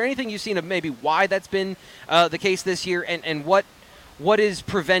Aller. Is there anything you've seen of maybe why that's been the case this year, and what is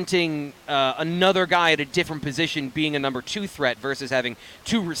preventing another guy at a different position being a number 2 threat versus having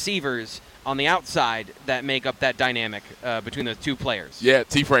 2 receivers on the outside that make up that dynamic between those 2 players? Yeah,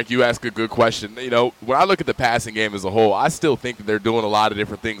 T. Frank, you ask a good question. When I look at the passing game as a whole, I still think that they're doing a lot of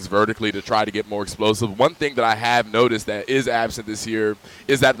different things vertically to try to get more explosive. One thing that I have noticed that is absent this year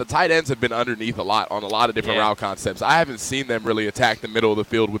is that the tight ends have been underneath a lot on a lot of different route concepts. I haven't seen them really attack the middle of the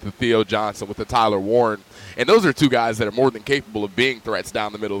field with the Theo Johnson, with the Tyler Warren. And those are 2 guys that are more than capable of being threats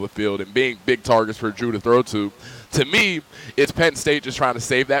down the middle of the field and being big targets for Drew to throw to. To me, it's Penn State just trying to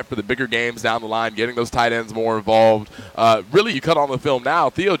save that for the bigger games down the line, getting those tight ends more involved. Really, you cut on the film now,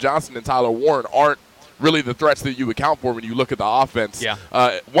 Theo Johnson and Tyler Warren aren't really the threats that you account for when you look at the offense. Yeah.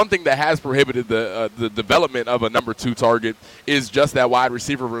 One thing that has prohibited the development of a number 2 target is just that wide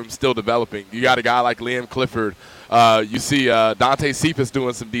receiver room still developing. You got a guy like Liam Clifford. You see Dante Cephas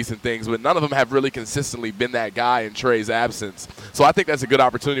doing some decent things, but none of them have really consistently been that guy in Trey's absence. So I think that's a good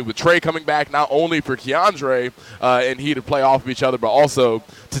opportunity with Trey coming back, not only for Keandre and he to play off of each other, but also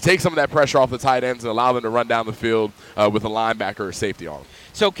to take some of that pressure off the tight ends and allow them to run down the field with a linebacker or safety on them.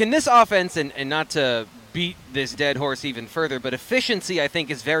 So can this offense, and not to beat this dead horse even further, but efficiency I think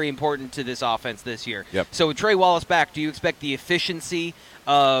is very important to this offense this year. Yep. So with Trey Wallace back, do you expect the efficiency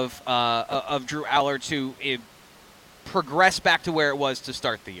of Drew Aller to progress back to where it was to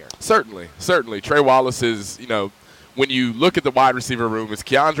start the year? Certainly. Trey Wallace is, when you look at the wide receiver room, it's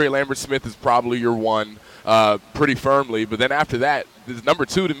Keandre Lambert-Smith is probably your 1 pretty firmly. But then after that, the number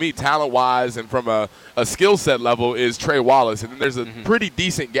 2 to me, talent-wise and from a skill set level, is Trey Wallace. And then there's a pretty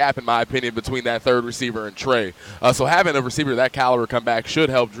decent gap, in my opinion, between that 3rd receiver and Trey. So having a receiver of that caliber come back should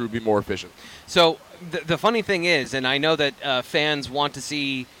help Drew be more efficient. So the funny thing is, and I know that fans want to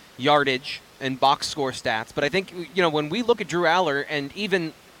see yardage and box score stats, but I think when we look at Drew Aller, and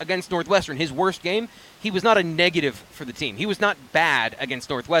even against Northwestern, his worst game, he was not a negative for the team. He was not bad against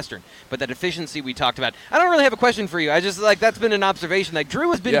Northwestern, but that efficiency we talked about. I don't really have a question for you. I just that's been an observation.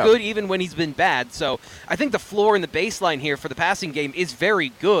 Drew has been good even when he's been bad. So I think the floor and the baseline here for the passing game is very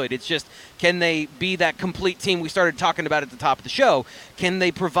good. It's just, can they be that complete team we started talking about at the top of the show? Can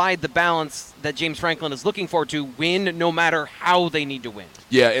they provide the balance that James Franklin is looking for to win no matter how they need to win?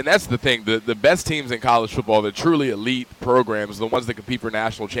 Yeah, and that's the thing. The best teams in college football, the truly elite programs, the ones that compete for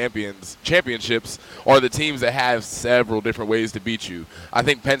national championships, are the teams that have several different ways to beat you. I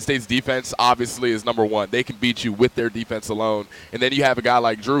think Penn State's defense obviously is number 1. They can beat you with their defense alone. And then you have a guy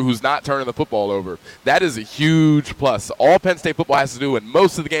like Drew who's not turning the football over. That is a huge plus. All Penn State football has to do in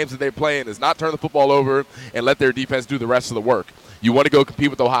most of the games that they play in is not turn the football over and let their defense do the rest of the work. You want to go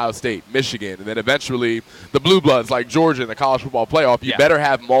compete with Ohio State, Michigan, and then eventually the Blue Bloods like Georgia in the college football playoff. You better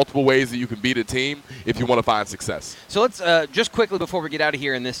have multiple ways that you can beat a team if you want to find success. So let's just quickly before we get out of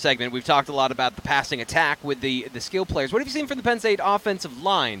here in this segment, we've talked a lot about the passing attack with the skill players. What have you seen from the Penn State offensive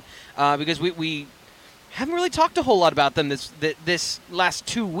line? Because we haven't really talked a whole lot about them this last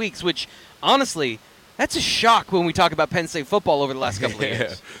 2 weeks, which honestly, that's a shock when we talk about Penn State football over the last couple of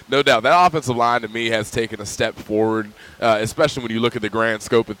years. No doubt. That offensive line, to me, has taken a step forward, especially when you look at the grand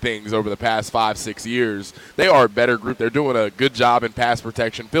scope of things over the past 5-6 years. They are a better group. They're doing a good job in pass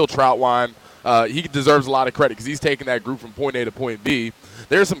protection. Phil Troutwine, he deserves a lot of credit because he's taken that group from point A to point B.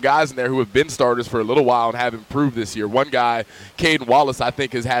 There are some guys in there who have been starters for a little while and have improved this year. One guy, Caden Wallace, I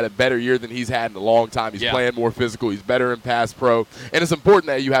think has had a better year than he's had in a long time. He's playing more physical. He's better in pass pro. And it's important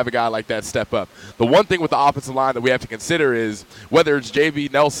that you have a guy like that step up. The one thing with the offensive line that we have to consider is whether it's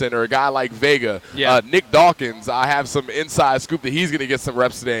J.B. Nelson or a guy like Vega, Nick Dawkins, I have some inside scoop that he's going to get some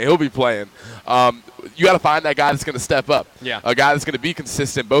reps today. He'll be playing. You got to find that guy that's going to step up, a guy that's going to be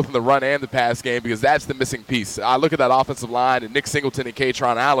consistent both in the run and the pass game, because that's the missing piece. I look at that offensive line, and Nick Singleton and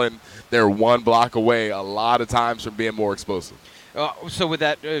Katron Allen, they're one block away a lot of times from being more explosive. So with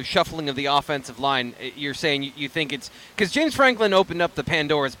that shuffling of the offensive line, you're saying you think it's – because James Franklin opened up the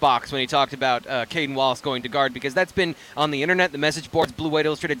Pandora's box when he talked about Caden Wallace going to guard, because that's been on the internet, the message boards,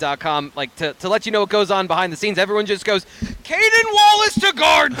 BlueWhiteIllustrated.com, like to let you know what goes on behind the scenes. Everyone just goes, Caden Wallace to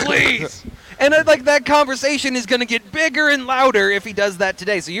guard, please. And like that conversation is going to get bigger and louder if he does that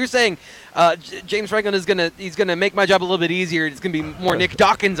today. So you're saying James Franklin is he's gonna make my job a little bit easier. It's going to be more Nick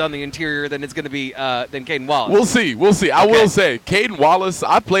Dawkins on the interior than it's going to be than Caden Wallace. We'll see. I will say, Caden Wallace,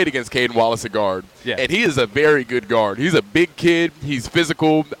 I played against Caden Wallace at guard, and he is a very good guard. He's a big kid. He's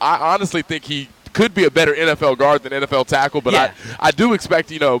physical. I honestly think he could be a better NFL guard than NFL tackle, but I do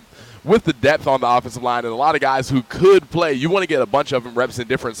expect, with the depth on the offensive line and a lot of guys who could play, you want to get a bunch of them reps in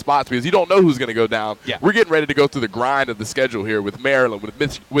different spots because you don't know who's going to go down. Yeah. We're getting ready to go through the grind of the schedule here with Maryland,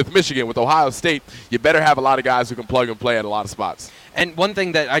 with Michigan, with Ohio State. You better have a lot of guys who can plug and play at a lot of spots. And one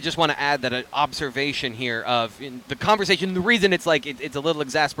thing that I just want to add, that an observation here of in the conversation, the reason it's like it's a little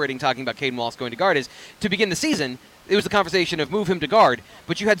exasperating talking about Caden Wallace going to guard is to begin the season, it was the conversation of move him to guard,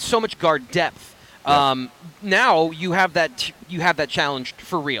 but you had so much guard depth. Now you have that challenge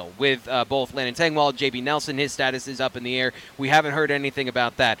for real with both Landon Tangwall, JB Nelson. His status is up in the air. We haven't heard anything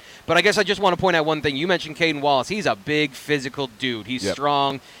about that. But I guess I just want to point out one thing. You mentioned Caden Wallace. He's a big physical dude. He's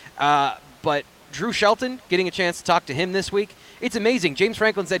strong. But Drew Shelton, getting a chance to talk to him this week, it's amazing. James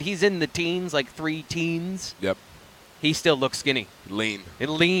Franklin said he's in the teens, like 3 teens. Yep. He still looks skinny. Lean.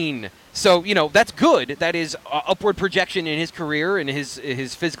 So, that's good. That is upward projection in his career and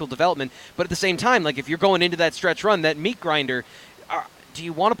his physical development. But at the same time, like if you're going into that stretch run, that meat grinder, do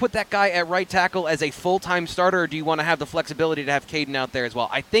you want to put that guy at right tackle as a full-time starter, or do you want to have the flexibility to have Caden out there as well?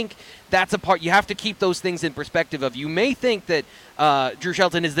 I think that's a part. You have to keep those things in perspective of, you may think that Drew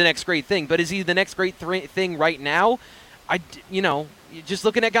Shelton is the next great thing, but is he the next great thing right now? Just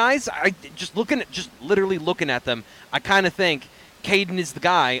looking at guys, just literally looking at them, I kind of think Caden is the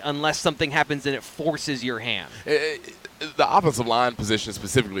guy unless something happens and it forces your hand. The offensive line position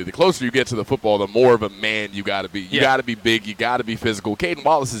specifically, the closer you get to the football, the more of a man you got to be. You got to be big. You got to be physical. Caden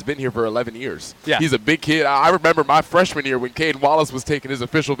Wallace has been here for 11 years. Yeah. He's a big kid. I remember my freshman year when Caden Wallace was taking his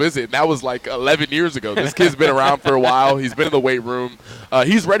official visit, and that was like 11 years ago. This kid's been around for a while. He's been in the weight room.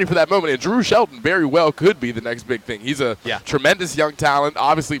 He's ready for that moment, and Drew Shelton very well could be the next big thing. He's a tremendous young talent,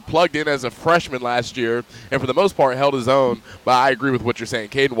 obviously plugged in as a freshman last year, and for the most part held his own. But I agree with what you're saying.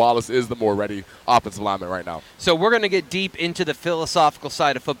 Caden Wallace is the more ready offensive lineman right now. So we're going to get deep into the philosophical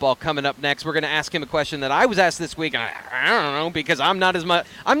side of football coming up next. We're going to ask him a question that I was asked this week. I don't know, because I'm not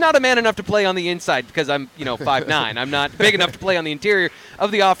a man enough to play on the inside because I'm 5'9". I'm not big enough to play on the interior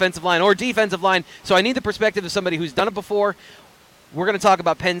of the offensive line or defensive line. So I need the perspective of somebody who's done it before. We're going to talk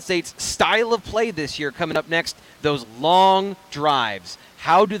about Penn State's style of play this year coming up next. Those long drives.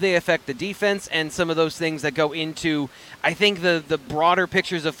 How do they affect the defense and some of those things that go into, I think, the broader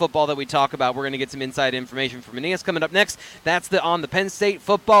pictures of football that we talk about. We're going to get some inside information from Aeneas coming up next. That's on the Penn State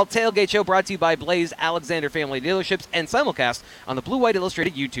Football Tailgate Show, brought to you by Blaze Alexander Family Dealerships and simulcast on the Blue White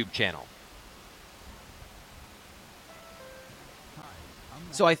Illustrated YouTube channel.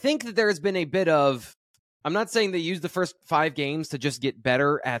 So I think that there has been a bit of, I'm not saying they used the first 5 games to just get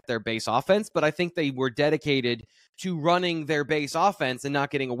better at their base offense, but I think they were dedicated to running their base offense and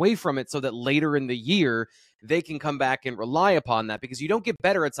not getting away from it so that later in the year they can come back and rely upon that, because you don't get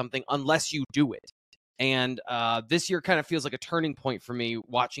better at something unless you do it. And this year kind of feels like a turning point for me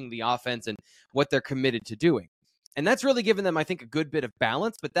watching the offense and what they're committed to doing. And that's really given them, I think, a good bit of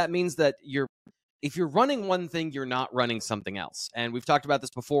balance, but that means that if you're running one thing, you're not running something else. And we've talked about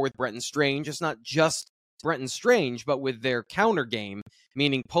this before with Brenton Strange. It's not just Brenton Strange, but with their counter game,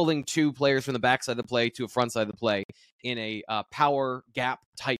 meaning pulling 2 players from the backside of the play to a front side of the play in a power gap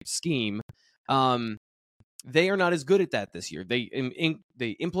type scheme. They are not as good at that this year. They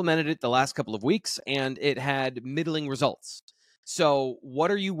implemented it the last couple of weeks, and it had middling results. So what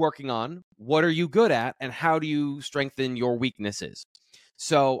are you working on? What are you good at? And how do you strengthen your weaknesses?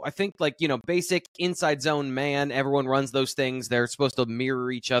 So I think, basic inside zone man, everyone runs those things. They're supposed to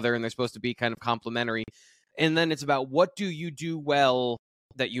mirror each other, and they're supposed to be kind of complementary. And then it's about, what do you do well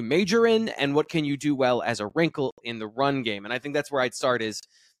that you major in, and what can you do well as a wrinkle in the run game? And I think that's where I'd start is,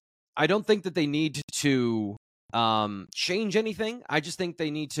 I don't think that they need to change anything. I just think they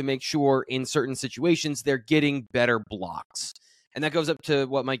need to make sure in certain situations they're getting better blocks. And that goes up to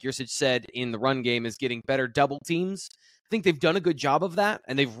what Mike Yursich said in the run game, is getting better double teams. I think they've done a good job of that,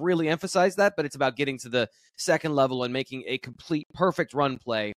 and they've really emphasized that, but it's about getting to the second level and making a complete, perfect run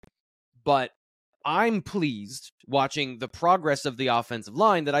play. But I'm pleased watching the progress of the offensive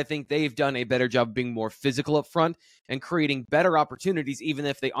line that I think they've done a better job of being more physical up front and creating better opportunities, even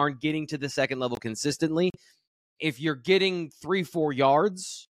if they aren't getting to the second level consistently. If you're getting 3-4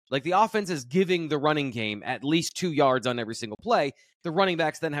 yards, like the offense is giving the running game at least 2 yards on every single play, the running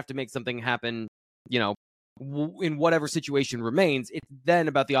backs then have to make something happen, in whatever situation remains. It's then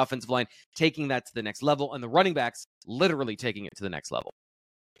about the offensive line taking that to the next level, and the running backs literally taking it to the next level.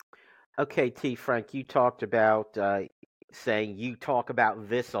 Okay, T. Frank, you talked about saying you talk about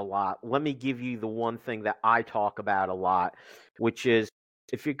this a lot. Let me give you the one thing that I talk about a lot, which is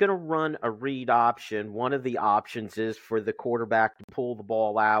if you're going to run a read option, one of the options is for the quarterback to pull the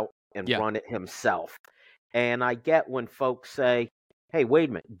ball out and run it himself. And I get when folks say, hey, wait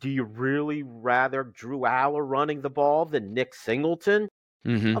a minute, do you really rather Drew Aller running the ball than Nick Singleton?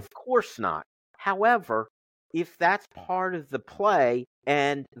 Mm-hmm. Of course not. However, if that's part of the play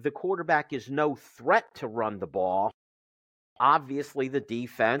and the quarterback is no threat to run the ball, obviously the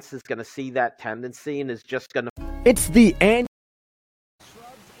defense is going to see that tendency and is just going to. It's the end.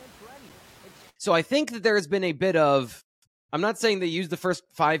 So I think that there has been a bit of, I'm not saying they used the first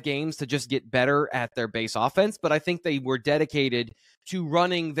 5 games to just get better at their base offense, but I think they were dedicated to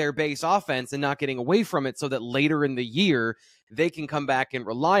running their base offense and not getting away from it so that later in the year they can come back and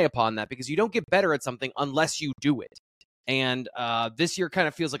rely upon that, because you don't get better at something unless you do it. And this year kind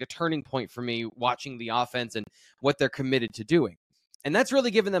of feels like a turning point for me watching the offense and what they're committed to doing. And that's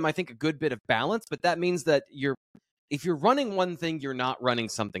really given them, I think, a good bit of balance, but that means that if you're running one thing, you're not running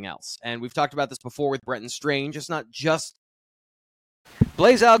something else. And we've talked about this before with Brenton Strange. It's not just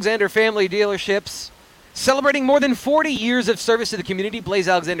Blaze Alexander Family Dealerships. Celebrating more than 40 years of service to the community, Blaze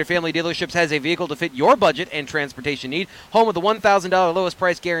Alexander Family Dealerships has a vehicle to fit your budget and transportation need. Home of the $1,000 lowest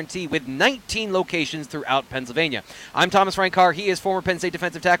price guarantee with 19 locations throughout Pennsylvania. I'm Thomas Frank Carr. He is former Penn State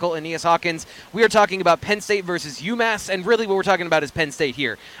defensive tackle Aeneas Hawkins. We are talking about Penn State versus UMass, and really what we're talking about is Penn State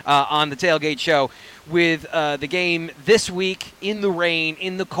here on the Tailgate Show. With the game this week in the rain,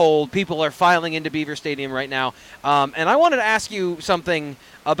 in the cold, people are filing into Beaver Stadium right now. And I wanted to ask you something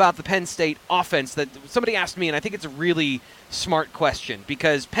about the Penn State offense that somebody asked me, and I think it's a really smart question,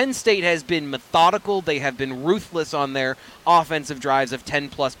 because Penn State has been methodical. They have been ruthless on their offensive drives of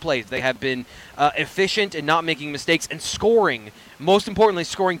 10-plus plays. They have been efficient in not making mistakes and scoring, most importantly,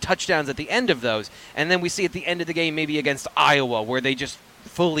 scoring touchdowns at the end of those. And then we see at the end of the game maybe against Iowa where they just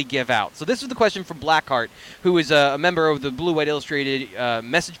fully give out. So this is the question from Blackheart, who is a member of the Blue White Illustrated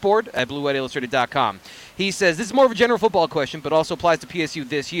message board at bluewhiteillustrated.com. He says, this is more of a general football question, but also applies to PSU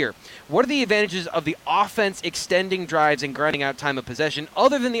this year. What are the advantages of the offense extending drives and grinding out time of possession,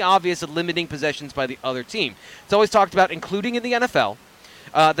 other than the obvious of limiting possessions by the other team? It's always talked about, including in the NFL,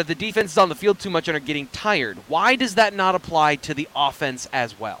 that the defense is on the field too much and are getting tired. Why does that not apply to the offense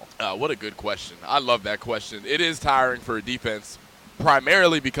as well? What a good question. I love that question. It is tiring for a defense,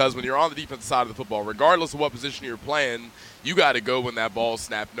 primarily because when you're on the defensive side of the football, regardless of what position you're playing, you got to go when that ball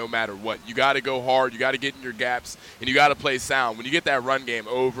snapped no matter what. You got to go hard, you got to get in your gaps, and you got to play sound. When you get that run game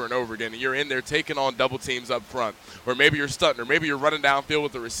over and over again and you're in there taking on double teams up front, or maybe you're stunting, or maybe you're running downfield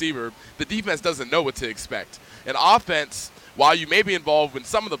with the receiver, the defense doesn't know what to expect. And offense, while you may be involved in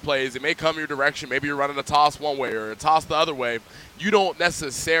some of the plays, it may come your direction, maybe you're running a toss one way or a toss the other way, you don't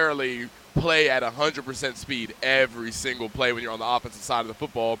necessarily play at 100% speed every single play when you're on the offensive side of the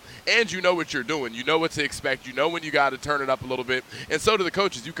football, and you know what you're doing. You know what to expect. You know when you got to turn it up a little bit, and so do the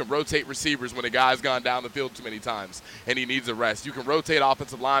coaches. You can rotate receivers when a guy's gone down the field too many times and he needs a rest. You can rotate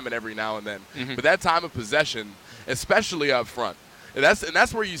offensive linemen every now and then. But that time of possession, especially up front, and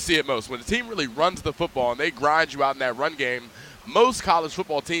that's where you see it most. When the team really runs the football and they grind you out in that run game, most college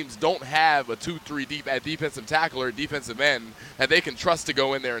football teams don't have a 2-3 deep at defensive tackle or defensive end that they can trust to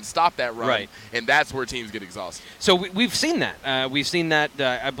go in there and stop that run. Right. And that's where teams get exhausted. So we've seen that. We've seen that,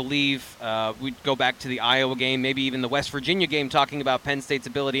 I believe, we go back to the Iowa game, maybe even the West Virginia game, talking about Penn State's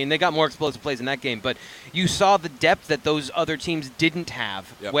ability, and they got more explosive plays in that game. But you saw the depth that those other teams didn't have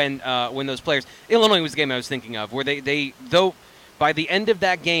when those players. Illinois was the game I was thinking of, where they by the end of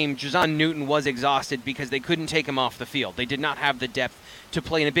that game, Jazon Newton was exhausted because they couldn't take him off the field. They did not have the depth to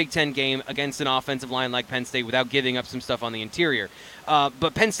play in a Big Ten game against an offensive line like Penn State without giving up some stuff on the interior.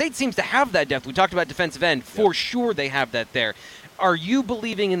 But Penn State seems to have that depth. We talked about defensive end. For sure they have that there. Are you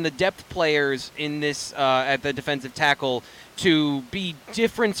believing in the depth players in this at the defensive tackle to be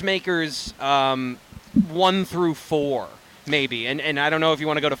difference makers 1 through 4? Maybe, and I don't know if you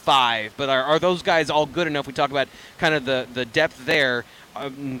want to go to 5, but are those guys all good enough? We talk about kind of the depth there.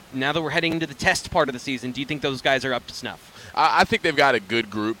 Now that we're heading into the test part of the season, do you think those guys are up to snuff? I think they've got a good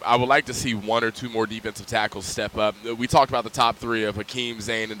group. I would like to see 1 or 2 more defensive tackles step up. We talked about the top 3 of Hakeem,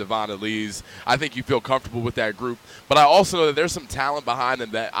 Zane, and Devon Elise. I think you feel comfortable with that group. But I also know that there's some talent behind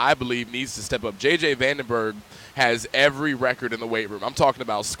them that I believe needs to step up. J.J. Vandenberg has every record in the weight room. I'm talking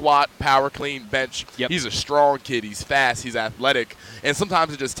about squat, power clean, bench. He's a strong kid. He's fast. He's athletic. And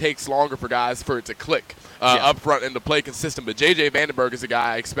sometimes it just takes longer for guys for it to click up front and to play consistent. But J.J. Vandenberg is a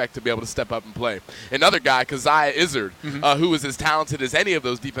guy I expect to be able to step up and play. Another guy, Keziah Izzard, who is as talented as any of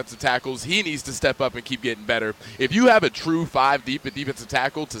those defensive tackles, he needs to step up and keep getting better. If you have a true 5 deep at defensive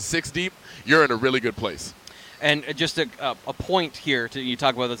tackle to 6 deep, you're in a really good place. And just a point here to you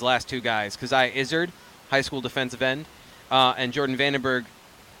talk about those last two guys, Kazai Izzard, high school defensive end, and Jordan Vandenberg,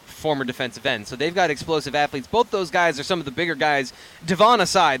 former defensive end. So they've got explosive athletes. Both those guys are some of the bigger guys. Devon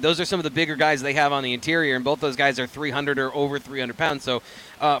aside, those are some of the bigger guys they have on the interior, and both those guys are 300 or over 300 pounds. So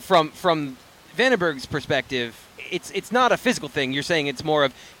from Vandenberg's perspective, it's not a physical thing. You're saying it's more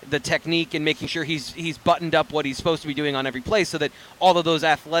of the technique and making sure he's buttoned up what he's supposed to be doing on every play so that all of those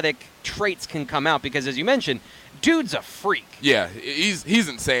athletic traits can come out. Because as you mentioned, dude's a freak. Yeah, he's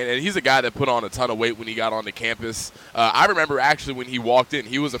insane, and he's a guy that put on a ton of weight when he got onto campus. I remember actually when he walked in,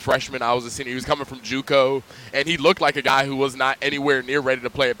 he was a freshman, I was a senior. He was coming from JUCO, and he looked like a guy who was not anywhere near ready to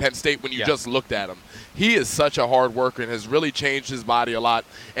play at Penn State when you just looked at him. He is such a hard worker and has really changed his body a lot,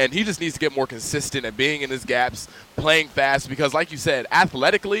 and he just needs to get more consistent at being in his gaps, playing fast, because like you said,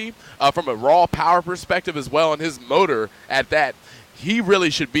 athletically, from a raw power perspective as well, and his motor at that, he really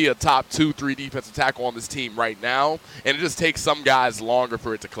should be a top 2-3 defensive tackle on this team right now, and it just takes some guys longer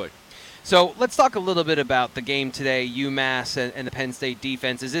for it to click. So let's talk a little bit about the game today, UMass and the Penn State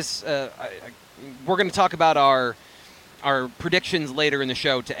defense. Is this we're going to talk about our predictions later in the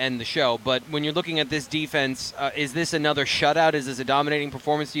show to end the show, but when you're looking at this defense, is this another shutout? Is this a dominating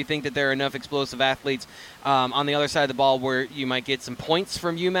performance? Do you think that there are enough explosive athletes on the other side of the ball where you might get some points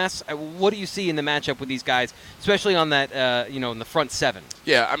from UMass? What do you see in the matchup with these guys, especially on that, in the front seven?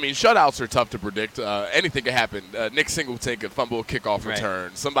 Yeah, I mean, shutouts are tough to predict. Anything could happen. Nick Singleton could fumble a kickoff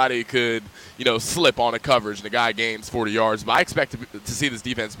return. Somebody could, slip on a coverage and the guy gains 40 yards. But I expect to see this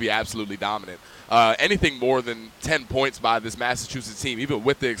defense be absolutely dominant. Anything more than 10 points by this Massachusetts team, even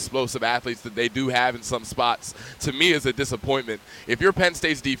with the explosive athletes that they do have in some spots, to me is a disappointment. If your Penn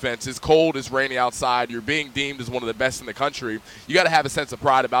State's defense is cold, it's rainy outside, you're being deemed as one of the best in the country, you got to have a sense of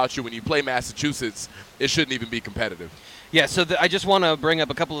pride about you. When you play Massachusetts, it shouldn't even be competitive. Yeah, so I just want to bring up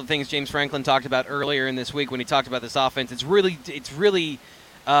a couple of things James Franklin talked about earlier in this week when he talked about this offense. It's really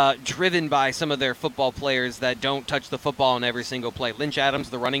driven by some of their football players that don't touch the football in every single play. Lynch Adams,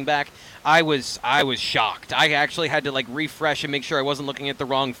 the running back, I was shocked. I actually had to refresh and make sure I wasn't looking at the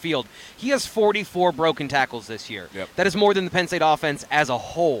wrong field. He has 44 broken tackles this year. Yep. That is more than the Penn State offense as a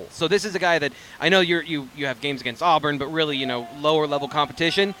whole. So this is a guy that I know you have games against Auburn, but really lower level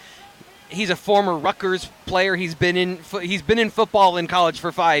competition. He's a former Rutgers player. He's been in football in college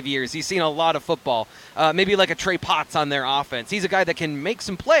for 5 years. He's seen a lot of football, maybe like a Trey Potts on their offense. He's a guy that can make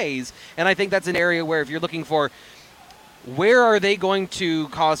some plays, and I think that's an area where if you're looking for where are they going to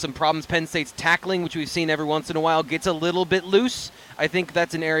cause some problems, Penn State's tackling, which we've seen every once in a while, gets a little bit loose. I think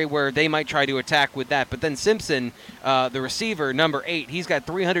that's an area where they might try to attack with that. But then Simpson, the receiver, number 8, he's got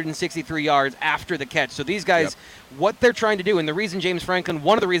 363 yards after the catch. So these guys, what they're trying to do, and the reason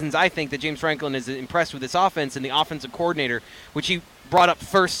one of the reasons I think that James Franklin is impressed with this offense and the offensive coordinator, which he brought up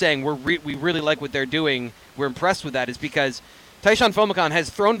first saying we really like what they're doing, we're impressed with that, is because Tyshawn Fomicon has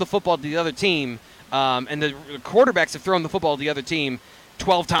thrown the football to the other team, and the quarterbacks have thrown the football to the other team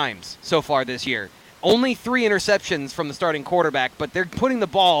 12 times so far this year. Only 3 interceptions from the starting quarterback, but they're putting the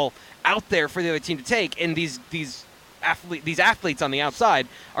ball out there for the other team to take, and these athletes on the outside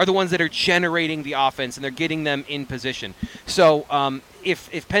are the ones that are generating the offense, and they're getting them in position. So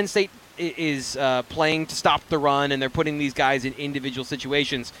if Penn State is playing to stop the run and they're putting these guys in individual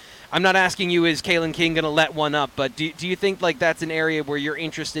situations, I'm not asking you, is Kalen King going to let one up, but do you think that's an area where you're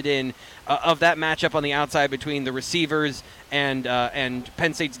interested in of that matchup on the outside between the receivers and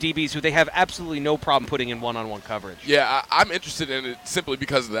Penn State's DBs, who they have absolutely no problem putting in one-on-one coverage? Yeah, I'm interested in it simply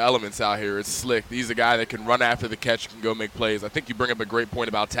because of the elements out here. It's slick. He's a guy that can run after the catch, can go make plays. I think you bring up a great point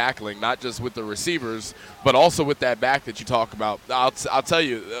about tackling, not just with the receivers, but also with that back that you talk about. I'll tell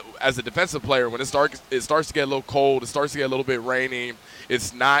you, as a defensive player, when it starts to get a little cold, it starts to get a little bit rainy,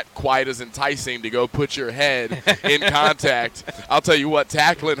 it's not quite as enticing to go put your head in contact. I'll tell you what,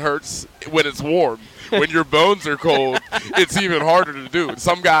 tackling hurts when it's warm. When your bones are cold, it's even harder to do.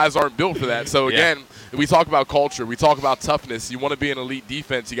 Some guys aren't built for that. So, again, we talk about culture. We talk about toughness. You want to be an elite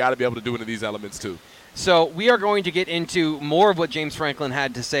defense, you got to be able to do into these elements too. So we are going to get into more of what James Franklin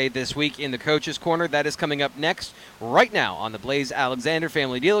had to say this week in the Coach's Corner. That is coming up next right now on the Blaze Alexander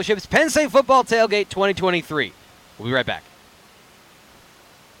Family Dealerships Penn State Football Tailgate 2023. We'll be right back.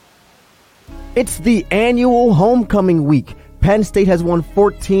 It's the annual homecoming week. Penn State has won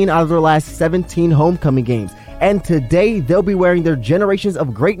 14 out of their last 17 homecoming games, and today they'll be wearing their Generations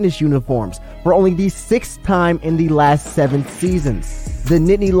of Greatness uniforms for only the 6th time in the last 7 seasons. The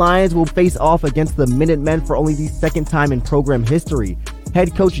Nittany Lions will face off against the Minutemen for only the 2nd time in program history.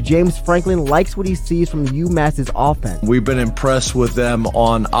 Head coach James Franklin likes what he sees from UMass's offense. We've been impressed with them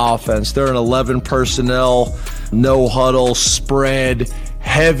on offense. They're an 11 personnel, no huddle, spread,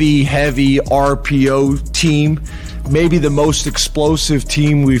 heavy RPO team. Maybe the most explosive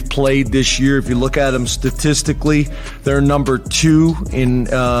team we've played this year. If you look at them statistically, they're number 2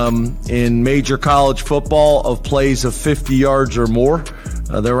 in major college football of plays of 50 yards or more.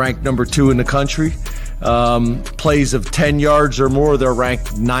 They're ranked number 2 in the country. Plays of 10 yards or more, they're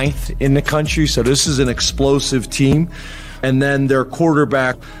ranked 9th in the country. So this is an explosive team. And then their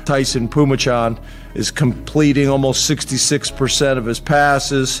quarterback, Tyson Pumachan, is completing almost 66% of his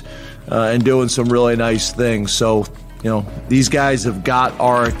passes and doing some really nice things. So, these guys have got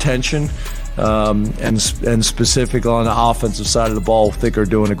our attention, and specifically on the offensive side of the ball, I think are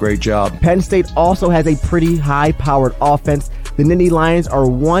doing a great job. Penn State also has a pretty high-powered offense. The Nittany Lions are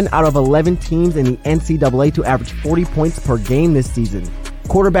 1 out of 11 teams in the NCAA to average 40 points per game this season.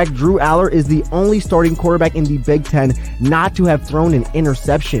 Quarterback Drew Aller is the only starting quarterback in the Big Ten not to have thrown an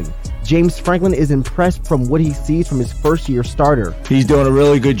interception. James Franklin is impressed from what he sees from his first-year starter. He's doing a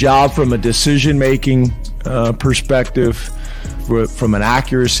really good job from a decision-making perspective, from an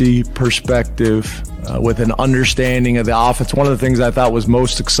accuracy perspective, with an understanding of the offense. One of the things I thought was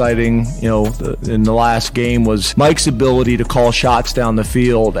most exciting, in the last game was Mike's ability to call shots down the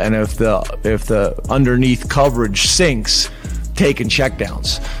field, and if the underneath coverage sinks, taking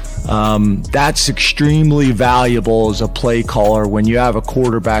checkdowns. That's extremely valuable as a play caller when you have a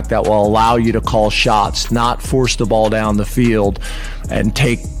quarterback that will allow you to call shots, not force the ball down the field and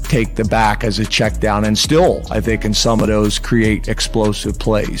take the back as a check down, and still, I think, in some of those create explosive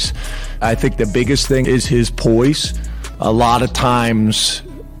plays. I think the biggest thing is his poise. A lot of times,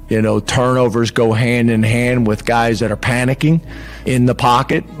 turnovers go hand in hand with guys that are panicking in the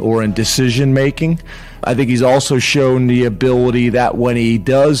pocket or in decision making. I think he's also shown the ability that when he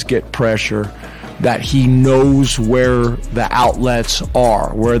does get pressure, that he knows where the outlets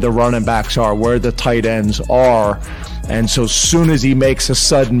are, where the running backs are, where the tight ends are. And so as soon as he makes a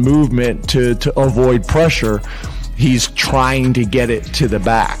sudden movement to avoid pressure, he's trying to get it to the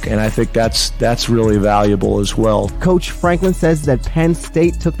back. And I think that's really valuable as well. Coach Franklin says that Penn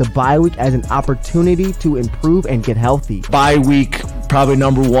State took the bye week as an opportunity to improve and get healthy. Bye week, probably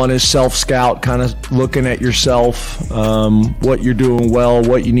number 1 is self-scout, kind of looking at yourself, what you're doing well,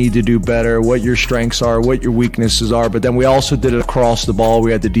 what you need to do better, what your strengths are, what your weaknesses are. But then we also did it across the ball.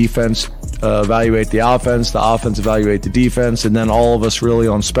 We had the defense evaluate the offense evaluate the defense, and then all of us really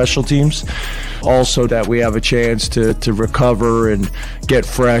on special teams. Also that we have a chance to recover and get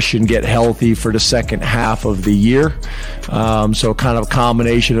fresh and get healthy for the second half of the year. So kind of a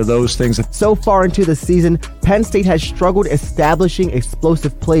combination of those things. So far into the season, Penn State has struggled establishing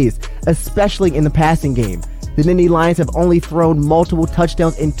explosive plays, especially in the passing game. The Nittany Lions have only thrown multiple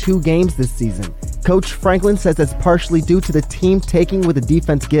touchdowns in 2 games this season. Coach Franklin says that's partially due to the team taking what the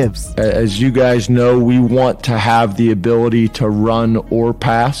defense gives. As you guys know, we want to have the ability to run or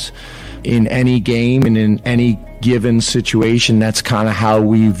pass in any game and in any given situation. That's kind of how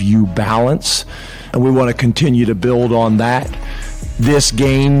we view balance, and we want to continue to build on that. This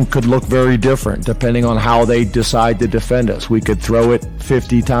game could look very different depending on how they decide to defend us. We could throw it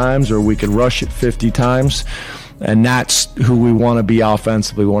 50 times or we could rush it 50 times. And that's who we want to be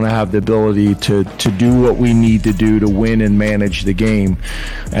offensively. We want to have the ability to do what we need to do to win and manage the game.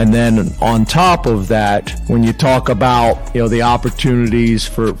 And then on top of that, when you talk about the opportunities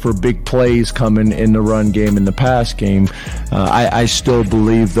for big plays coming in the run game and the pass game, I still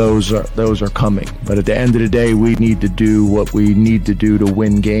believe those are coming. But at the end of the day, we need to do what we need to do to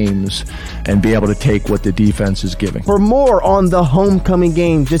win games and be able to take what the defense is giving. For more on the homecoming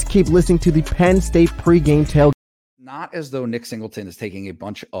game, just keep listening to the Penn State pregame tailgate. Not as though Nick Singleton is taking a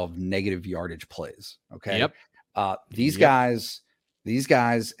bunch of negative yardage plays. Okay. Yep. These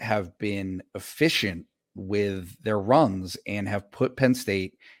guys have been efficient with their runs and have put Penn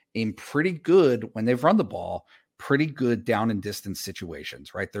State in pretty good, when they've run the ball, pretty good down and distance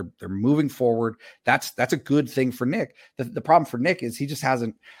situations, right? They're moving forward. That's a good thing for Nick. The problem for Nick is he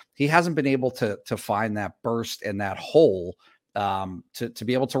hasn't been able to find that burst and that hole to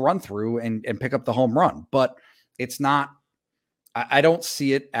be able to run through and pick up the home run. But it's not, I don't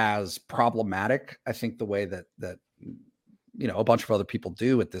see it as problematic. I think the way that a bunch of other people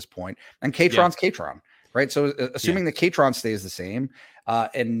do at this point, and Katron's Katron, right? So assuming that Katron stays the same,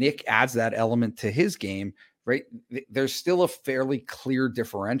 and Nick adds that element to his game, right? There's still a fairly clear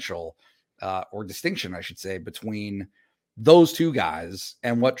differential or distinction, I should say, between those two guys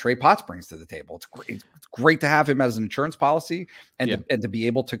and what Trey Potts brings to the table. It's great to have him as an insurance policy and to be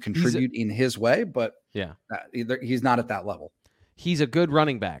able to contribute in his way, but he's not at that level. he's a good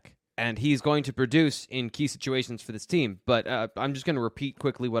running back, and he's going to produce in key situations for this team. But I'm just going to repeat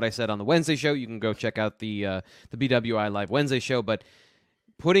quickly what I said on the Wednesday show. You can go check out the BWI Live Wednesday show. But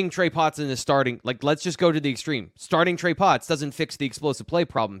putting Trey Potts in the starting, like, let's just go to the extreme. Starting Trey Potts doesn't fix the explosive play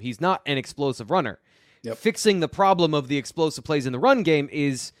problem. He's not an explosive runner. Yep. Fixing the problem of the explosive plays in the run game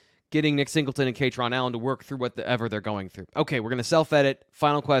is getting Nick Singleton and Katron Allen to work through whatever they're going through. Okay, we're going to self-edit.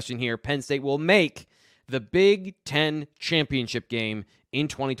 Final question here. Penn State will make the Big Ten championship game in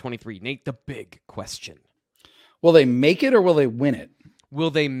 2023. Nate, the big question. Will they make it or will they win it?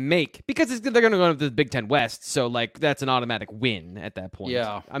 Will they make? Because they're going to go to the Big Ten West, so like that's an automatic win at that point.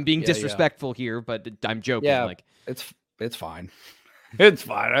 Yeah. I'm being disrespectful here, but I'm joking. Yeah, like it's fine. It's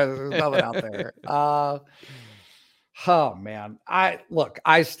fine. There's nothing out there. Oh man, I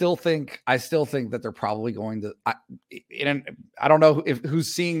still think that they're probably going to. I don't know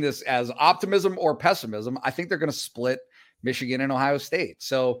who's seeing this as optimism or pessimism. I think they're going to split Michigan and Ohio State.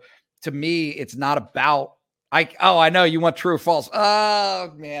 So to me, it's not about. I know you want true or false.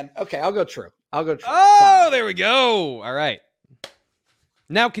 Oh man, okay, I'll go true. Oh, Fine. there we go. All right.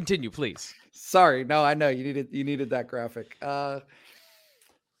 Now continue, please. Sorry, no, I know you needed that graphic.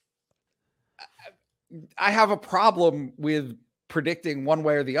 I have a problem with predicting one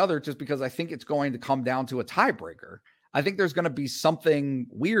way or the other just because I think it's going to come down to a tiebreaker. I think there's going to be something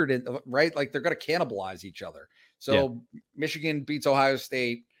weird, right? Like they're going to cannibalize each other. So Michigan beats Ohio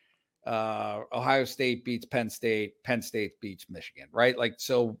State. Ohio State beats Penn State. Penn State beats Michigan, right? Like,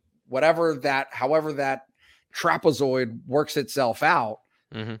 so however that trapezoid works itself out,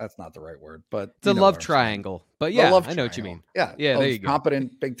 that's not the right word, but it's a love triangle. But yeah, I know what you mean. Yeah. There you go.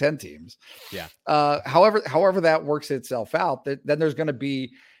 Competent Big Ten teams. Yeah. However that works itself out, then there's going to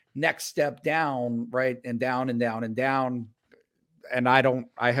be next step down, right? And down and down and down. And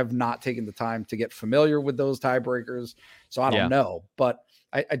I have not taken the time to get familiar with those tiebreakers. So I don't know, but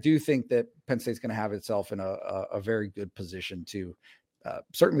I do think that Penn State's going to have itself in a very good position to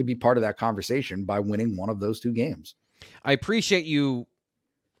certainly be part of that conversation by winning one of those two games. I appreciate you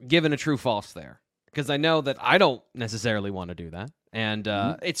giving a true false there, because I know that I don't necessarily want to do that. And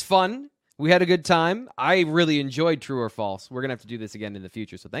it's fun. We had a good time. I really enjoyed true or false. We're going to have to do this again in the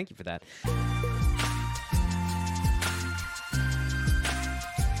future. So thank you for that.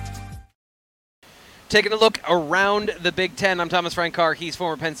 Taking a look around the Big Ten, I'm Thomas Frankar. He's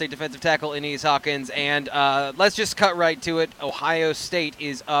former Penn State defensive tackle Aeneas Hawkins. And let's just cut right to it. Ohio State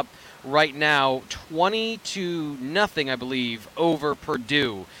is up right now 20-0, I believe, over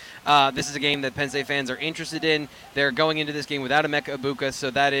Purdue. This is a game that Penn State fans are interested in. They're going into this game without Emeka Egbuka, so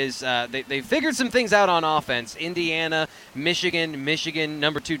that is they figured some things out on offense. Indiana, Michigan,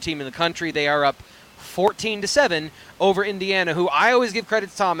 number 2 team in the country. They are up 14-7 over Indiana, who I always give credit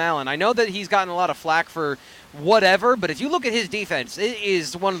to Tom Allen. I know that he's gotten a lot of flack for whatever, but if you look at his defense, it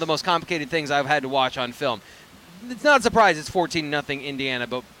is one of the most complicated things I've had to watch on film. It's not a surprise it's 14-0 Indiana,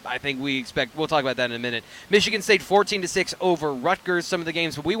 but I think we'll talk about that in a minute. Michigan State 14-6 over Rutgers, some of the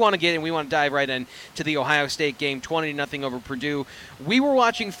games, but we want to dive right into the Ohio State game, 20-0 over Purdue. We were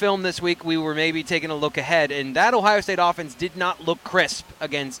watching film this week. We were maybe taking a look ahead, and that Ohio State offense did not look crisp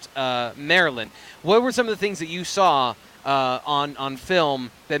against Maryland. What were some of the things that you saw on film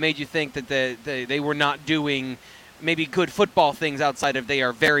that made you think that they were not doing maybe good football things outside of they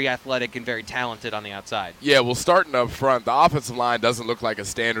are very athletic and very talented on the outside? Yeah, well, starting up front, the offensive line doesn't look like a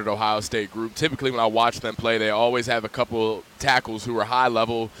standard Ohio State group. Typically, when I watch them play, they always have a couple tackles who are high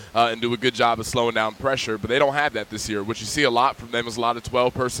level and do a good job of slowing down pressure, but they don't have that this year. What you see a lot from them is a lot of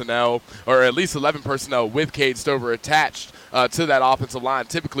 12 personnel, or at least 11 personnel with Cade Stover attached to that offensive line,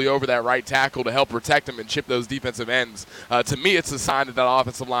 typically over that right tackle to help protect them and chip those defensive ends. To me, it's a sign that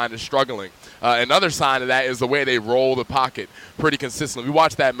offensive line is struggling. Another sign of that is the way they roll the pocket pretty consistently. We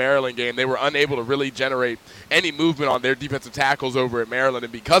watched that Maryland game. They were unable to really generate any movement on their defensive tackles over at Maryland,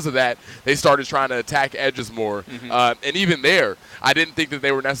 and because of that, they started trying to attack edges more. And even there, I didn't think that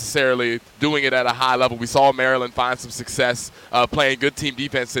they were necessarily doing it at a high level. We saw Maryland find some success playing good team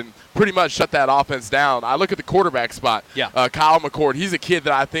defense and pretty much shut that offense down. I look at the quarterback spot. Kyle McCord, he's a kid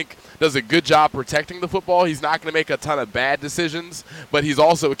that I think does a good job protecting the football. He's not going to make a ton of bad decisions, but he's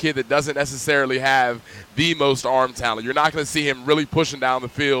also a kid that doesn't necessarily have the most arm talent. You're not going to see him really pushing down the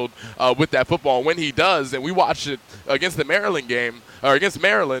field with that football. And when he does, and we watched it against the Maryland game, or against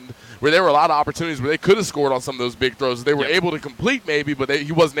Maryland, where there were a lot of opportunities where they could have scored on some of those big throws. They were able to complete maybe, but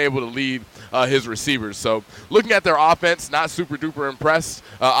he wasn't able to lead his receivers. So looking at their offense, not super duper impressed.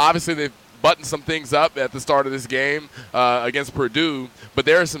 Obviously, they've buttoned some things up at the start of this game against Purdue, but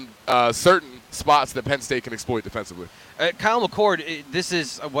there are some certain spots that Penn State can exploit defensively. Kyle McCord, this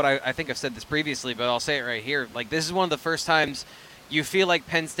is what I think I've said this previously, but I'll say it right here. Like, this is one of the first times you feel like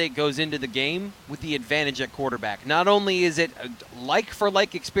Penn State goes into the game with the advantage at quarterback. Not only is it a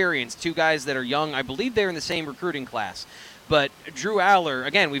like-for-like experience, two guys that are young, I believe they're in the same recruiting class, but Drew Aller,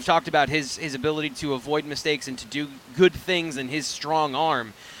 again, we've talked about his ability to avoid mistakes and to do good things and his strong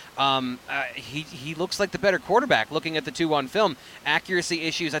arm. He looks like the better quarterback looking at the two on film. Accuracy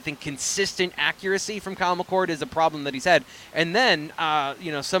issues, I think consistent accuracy from Kyle McCord is a problem that he's had. And then,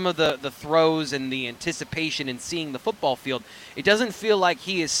 some of the throws and the anticipation in seeing the football field, it doesn't feel like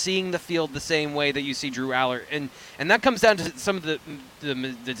he is seeing the field the same way that you see Drew Aller. And that comes down to some of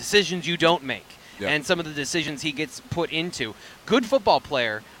the decisions you don't make. Yeah. And some of the decisions he gets put into. Good football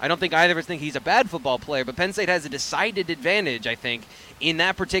player. I don't think either of us think he's a bad football player, but Penn State has a decided advantage, I think, in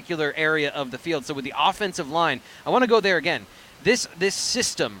that particular area of the field. So with the offensive line, I want to go there again. This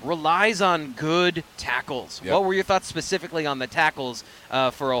system relies on good tackles. Yep. What were your thoughts specifically on the tackles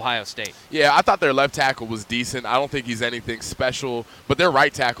for Ohio State? Yeah, I thought their left tackle was decent. I don't think he's anything special. But their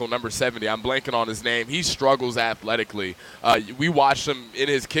right tackle, number 70, I'm blanking on his name. He struggles athletically. We watched him in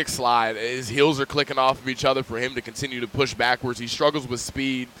his kick slide. His heels are clicking off of each other for him to continue to push backwards. He struggles with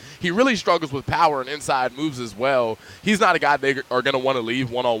speed. He really struggles with power and inside moves as well. He's not a guy they are going to want to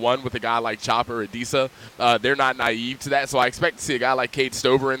leave one-on-one with a guy like Chopper or Adisa. They're not naive to that, so I expect to see a guy like Cade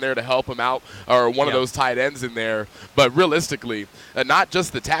Stover in there to help him out, or one of those tight ends in there. But realistically, not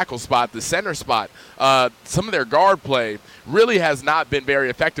just the tackle spot, the center spot, some of their guard play really has not been very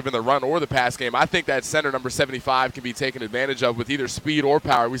effective in the run or the pass game. I think that center, number 75, can be taken advantage of with either speed or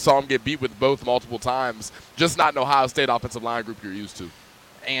power. We saw him get beat with both multiple times, just not an Ohio State offensive line group you're used to.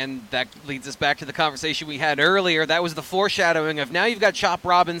 And that leads us back to the conversation we had earlier. That was the foreshadowing of now you've got Chop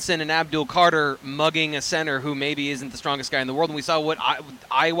Robinson and Abdul Carter mugging a center who maybe isn't the strongest guy in the world. And we saw what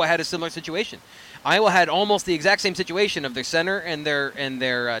Iowa had a similar situation. Iowa had almost the exact same situation of their center and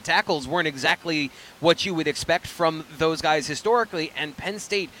their tackles weren't exactly what you would expect from those guys historically, and Penn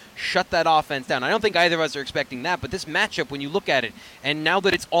State shut that offense down. I don't think either of us are expecting that, but this matchup, when you look at it, and now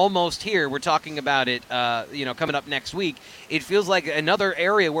that it's almost here, we're talking about it, coming up next week, it feels like another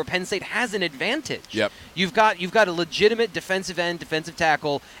area where Penn State has an advantage. Yep. You've got a legitimate defensive end, defensive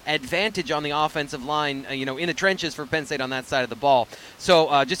tackle advantage on the offensive line, in the trenches for Penn State on that side of the ball.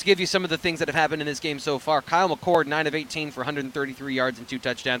 So just to give you some of the things that have happened in this game so far, Kyle McCord, 9 of 18 for 133 yards and 2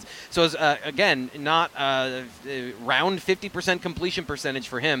 touchdowns. So, again, not round 50% completion percentage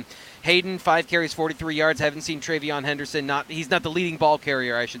for him. Hayden, 5 carries, 43 yards. Haven't seen Travion Henderson. He's not the leading ball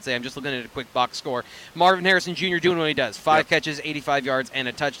carrier, I should say. I'm just looking at a quick box score. Marvin Harrison Jr. doing what he does. 5 catches, 85 yards, and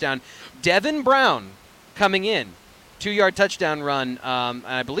a touchdown. Devin Brown coming in. 2-yard touchdown run.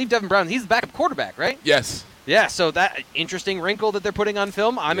 I believe Devin Brown, he's the backup quarterback, right? Yes. Yeah, so that interesting wrinkle that they're putting on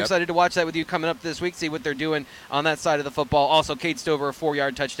film. I'm excited to watch that with you coming up this week, see what they're doing on that side of the football. Also, Cade Stover, a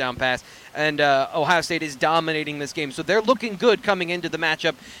 4-yard touchdown pass. And Ohio State is dominating this game. So they're looking good coming into the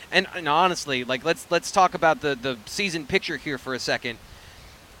matchup. And honestly, let's talk about the season picture here for a second.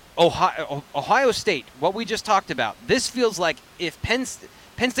 Ohio State, what we just talked about, this feels like if Penn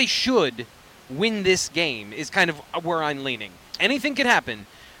State should win this game is kind of where I'm leaning. Anything can happen,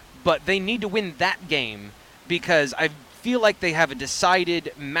 but they need to win that game, because I feel like they have a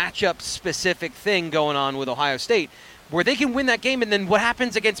decided matchup-specific thing going on with Ohio State where they can win that game, and then what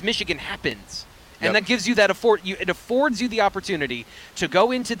happens against Michigan happens. And that gives you that it affords you the opportunity to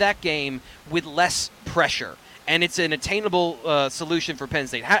go into that game with less pressure. And it's an attainable solution for Penn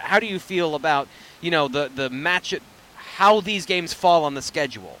State. How do you feel about, the matchup, how these games fall on the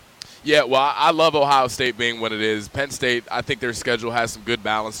schedule? Yeah, well, I love Ohio State being what it is. Penn State, I think their schedule has some good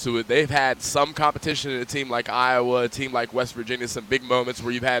balance to it. They've had some competition in a team like Iowa, a team like West Virginia, some big moments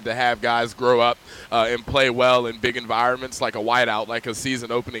where you've had to have guys grow up and play well in big environments like a whiteout, like a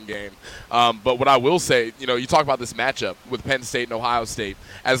season opening game. But what I will say, you talk about this matchup with Penn State and Ohio State.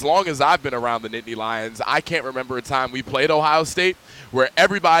 As long as I've been around the Nittany Lions, I can't remember a time we played Ohio State where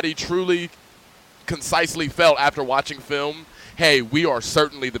everybody truly concisely felt after watching film, hey, we are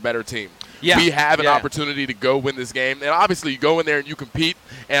certainly the better team. Yeah. We have an opportunity to go win this game. And obviously you go in there and you compete,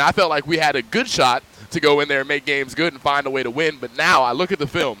 and I felt like we had a good shot to go in there and make games good and find a way to win. But now I look at the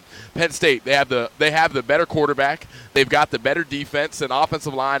film. Penn State, they have the better quarterback. They've got the better defense, and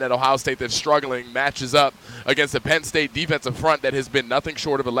offensive line at Ohio State that's struggling matches up against a Penn State defensive front that has been nothing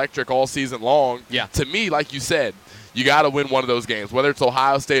short of electric all season long. Yeah. To me, like you said, you got to win one of those games, whether it's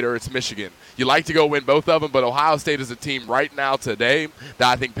Ohio State or it's Michigan. You like to go win both of them, but Ohio State is a team right now today that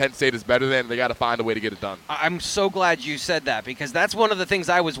I think Penn State is better than, and they got to find a way to get it done. I'm so glad you said that, because that's one of the things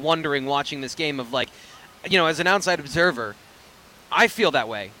I was wondering watching this game of, as an outside observer, I feel that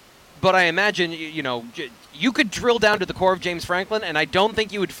way. But I imagine, you could drill down to the core of James Franklin, and I don't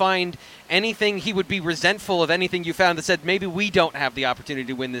think you would find anything he would be resentful of anything you found that said maybe we don't have the opportunity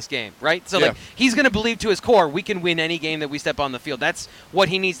to win this game, right? So, like, he's going to believe to his core we can win any game that we step on the field. That's what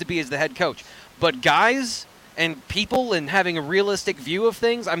he needs to be as the head coach. But guys and people and having a realistic view of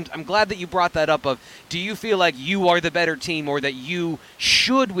things, I'm glad that you brought that up of, do you feel like you are the better team or that you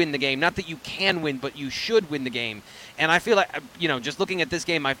should win the game? Not that you can win, but you should win the game. And I feel like, just looking at this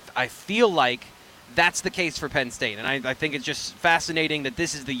game, I feel like that's the case for Penn State. And I think it's just fascinating that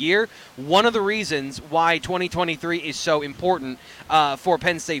this is the year. One of the reasons why 2023 is so important for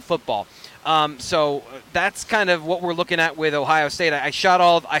Penn State football. So that's kind of what we're looking at with Ohio State. I shot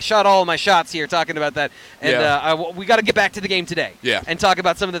all of my shots here talking about that, and we got to get back to the game today, and talk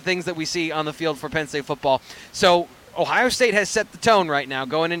about some of the things that we see on the field for Penn State football. So Ohio State has set the tone right now,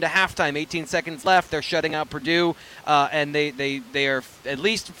 going into halftime. 18 seconds left. They're shutting out Purdue, and they are, at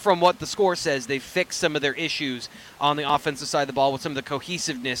least from what the score says, they fixed some of their issues on the offensive side of the ball with some of the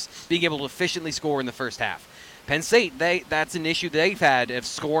cohesiveness, being able to efficiently score in the first half. Penn State, that's an issue they've had of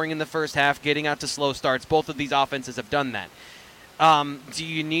scoring in the first half, getting out to slow starts. Both of these offenses have done that. Do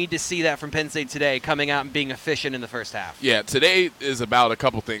you need to see that from Penn State today, coming out and being efficient in the first half? Yeah, today is about a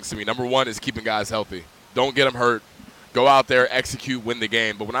couple things to me. Number one is keeping guys healthy. Don't get them hurt. Go out there, execute, win the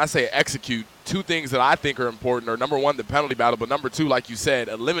game. But when I say execute, two things that I think are important are, number one, the penalty battle, but number two, like you said,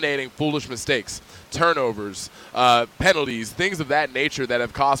 eliminating foolish mistakes, turnovers, penalties, things of that nature that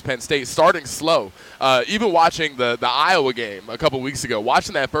have cost Penn State, starting slow. Even watching the Iowa game a couple weeks ago,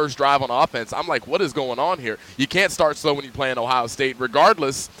 watching that first drive on offense, I'm like, what is going on here? You can't start slow when you play in Ohio State,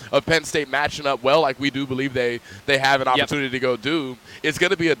 regardless of Penn State matching up well like we do believe they have an opportunity to go do. It's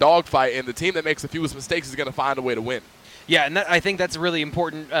going to be a dogfight, and the team that makes the fewest mistakes is going to find a way to win. Yeah, and I think that's a really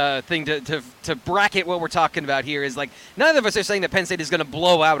important thing to bracket what we're talking about here is, like, none of us are saying that Penn State is going to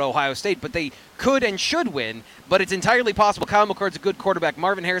blow out Ohio State, but they could and should win, but it's entirely possible. Kyle McCord's a good quarterback.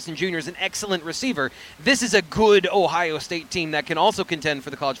 Marvin Harrison Jr. is an excellent receiver. This is a good Ohio State team that can also contend for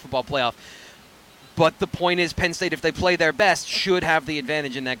the college football playoff. But the point is, Penn State, if they play their best, should have the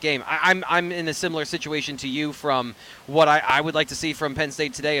advantage in that game. I'm in a similar situation to you from what I would like to see from Penn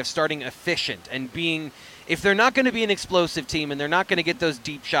State today, of starting efficient and being – if they're not going to be an explosive team and they're not going to get those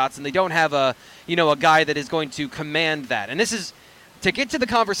deep shots and they don't have a guy that is going to command that. And this is to get to the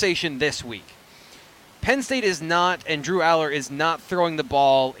conversation this week. Penn State is not, and Drew Aller is not throwing the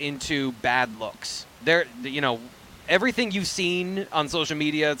ball into bad looks. Everything you've seen on social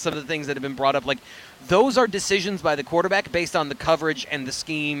media, some of the things that have been brought up, like, those are decisions by the quarterback based on the coverage and the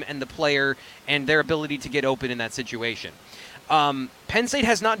scheme and the player and their ability to get open in that situation. Penn State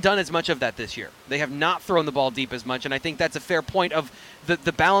has not done as much of that this year. They have not thrown the ball deep as much, and I think that's a fair point of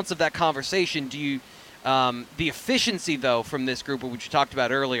the balance of that conversation. The efficiency, though, from this group, which you talked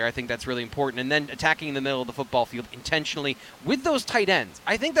about earlier, I think that's really important. And then attacking in the middle of the football field intentionally with those tight ends.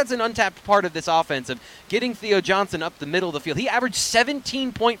 I think that's an untapped part of this offense, of getting Theo Johnson up the middle of the field. He averaged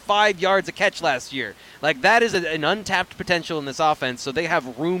 17.5 yards a catch last year. Like, that is an untapped potential in this offense, so they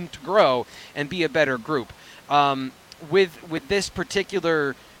have room to grow and be a better group. With this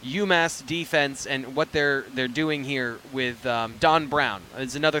particular UMass defense and what they're doing here with Don Brown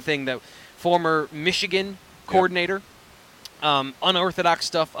is another thing, that former Michigan coordinator, unorthodox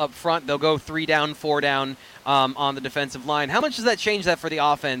stuff up front. They'll go 3 down, 4 down on the defensive line. How much does that change that for the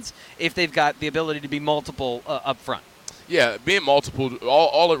offense if they've got the ability to be multiple up front? Yeah, being multiple,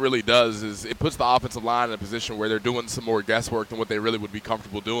 all it really does is it puts the offensive line in a position where they're doing some more guesswork than what they really would be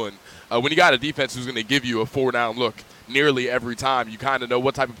comfortable doing. When you got a defense who's going to give you a 4-down look nearly every time, you kind of know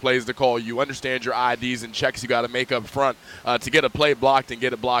what type of plays to call. You understand your IDs and checks you got to make up front to get a play blocked and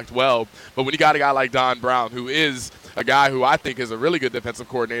get it blocked well. But when you got a guy like Don Brown, who is a guy who I think is a really good defensive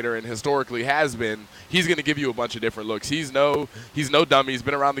coordinator and historically has been, he's going to give you a bunch of different looks. He's no dummy. He's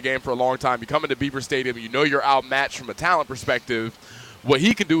been around the game for a long time. You come into Beaver Stadium, you know you're outmatched from a talent perspective. What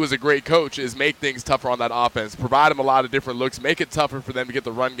he can do as a great coach is make things tougher on that offense, provide them a lot of different looks, make it tougher for them to get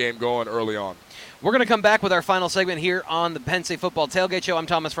the run game going early on. We're going to come back with our final segment here on the Penn State Football Tailgate Show. I'm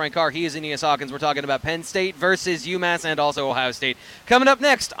Thomas Frank Carr. He is Aeneas Hawkins. We're talking about Penn State versus UMass and also Ohio State. Coming up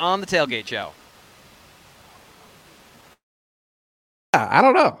next on the Tailgate Show. I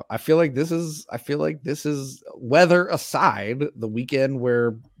don't know. I feel like this is weather aside, the weekend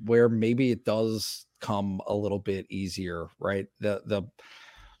where maybe it does come a little bit easier, right? The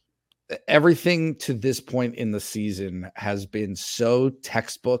everything to this point in the season has been so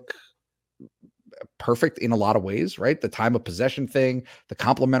textbook perfect in a lot of ways, right? The time of possession thing, the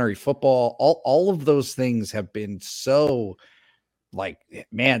complementary football, all of those things have been so, like,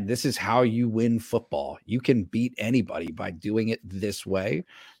 man, this is how you win football. You can beat anybody by doing it this way.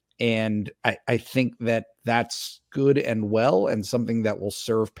 And I think that that's good and well, and something that will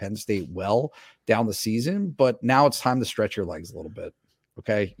serve Penn State well down the season. But now it's time to stretch your legs a little bit.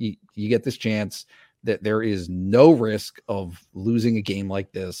 Okay. You get this chance that there is no risk of losing a game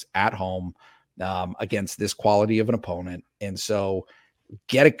like this at home against this quality of an opponent. And so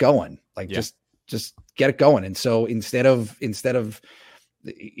get it going. Like just get it going. And so instead of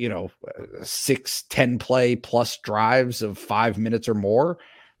 6-10 play plus drives of 5 minutes or more,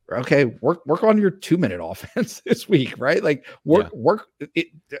 okay, work on your 2-minute offense this week, right? Like work it,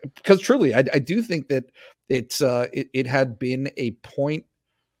 because truly I do think that it had been a point,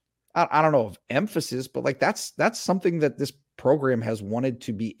 I don't know, of emphasis, but like that's something that this program has wanted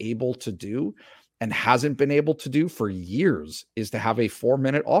to be able to do and hasn't been able to do for years, is to have a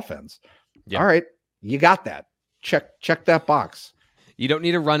 4-minute offense. All right, you got that. Check that box. You don't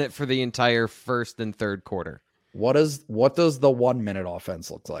need to run it for the entire first and third quarter. What does the 1-minute offense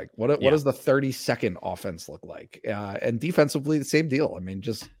look like? What does the 30-second offense look like? And defensively, the same deal. I mean,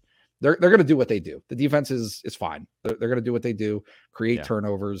 just they're going to do what they do. The defense is fine. They're going to do what they do, create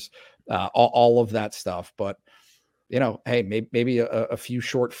turnovers, all of that stuff. But hey, maybe a few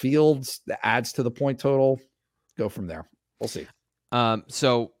short fields that adds to the point total. Go from there. We'll see.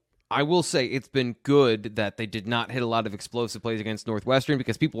 So I will say it's been good that they did not hit a lot of explosive plays against Northwestern,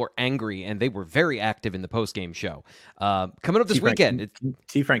 because people were angry and they were very active in the post-game show. Coming up this weekend.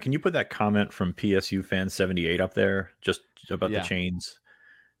 Frank, can you put that comment from PSU fan 78 up there just about the chains?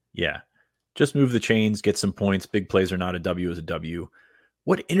 Yeah. Just move the chains, get some points. Big plays are not a W is a W.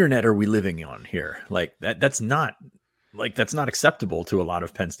 What internet are we living on here? Like that's not acceptable to a lot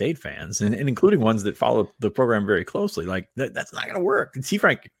of Penn State fans, and including ones that follow the program very closely. Like that's not going to work. And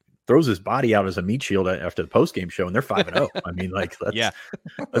Frank throws his body out as a meat shield after the post-game show, and they're 5-0. I mean, like, let's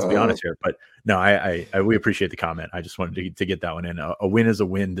be honest here. But no, we appreciate the comment. I just wanted to get that one in. A win is a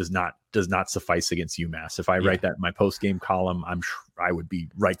win does not suffice against UMass. If I write that in my post-game column, I would be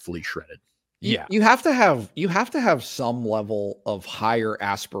rightfully shredded. Yeah, you have to have some level of higher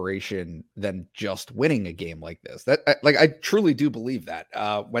aspiration than just winning a game like this. I truly do believe that.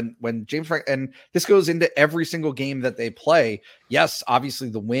 When James Frank, and this goes into every single game that they play. Yes, obviously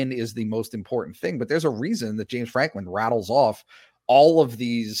the win is the most important thing, but there's a reason that James Franklin rattles off all of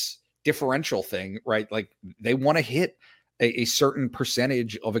these differential thing, right? Like they want to hit a certain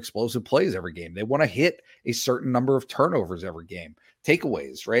percentage of explosive plays every game. They want to hit a certain number of turnovers every game.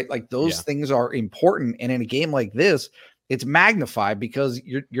 Takeaways, right? Like those things are important. And in a game like this, it's magnified because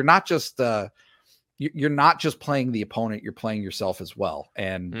you're not just playing the opponent, you're playing yourself as well.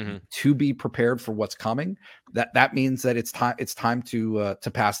 And to be prepared for what's coming, that means that it's time to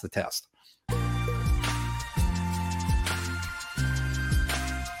pass the test.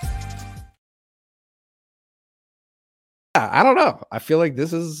 I don't know. I feel like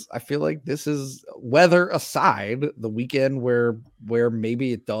this is weather aside, the weekend where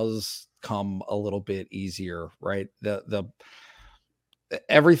maybe it does come a little bit easier, right? The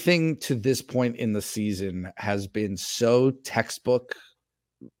everything to this point in the season has been so textbook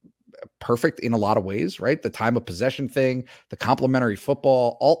perfect in a lot of ways, right? The time of possession thing, the complementary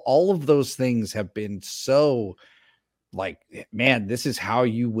football, all of those things have been so like, man, this is how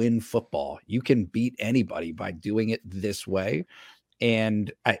you win football. You can beat anybody by doing it this way. And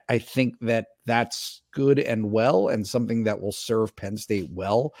I think that that's good and well, and something that will serve Penn State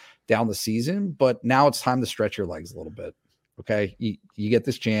well down the season. But now it's time to stretch your legs a little bit. Okay. You get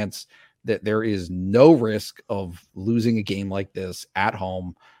this chance that there is no risk of losing a game like this at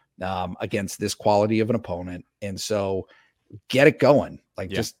home against this quality of an opponent. And so get it going. Like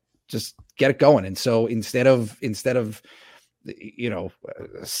just get it going. And so instead of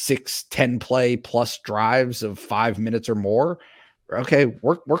 6-10 play plus drives of 5 minutes or more, okay,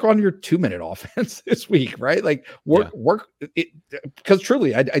 work on your 2-minute offense this week, right? Like work it, because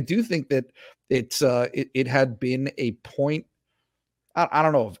truly I do think that it had been a point, I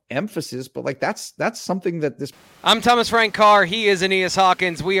don't know, of emphasis, but like that's something that this. I'm Thomas Frank Carr. He is Aeneas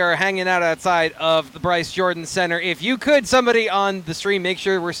Hawkins. We are hanging out outside of the Bryce Jordan Center. If you could, somebody on the stream, make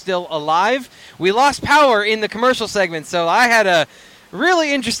sure we're still alive. We lost power in the commercial segment, so I had a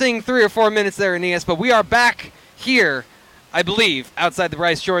really interesting 3 or 4 minutes there, Aeneas, but we are back here, I believe, outside the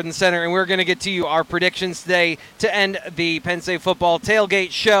Bryce Jordan Center, and we're going to get to you our predictions today to end the Penn State football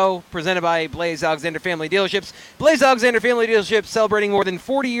tailgate show presented by Blaze Alexander Family Dealerships. Blaze Alexander Family Dealerships, celebrating more than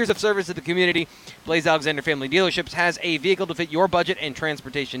 40 years of service to the community. Blaze Alexander Family Dealerships has a vehicle to fit your budget and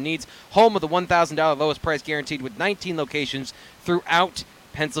transportation needs. Home of the $1,000 lowest price guaranteed with 19 locations throughout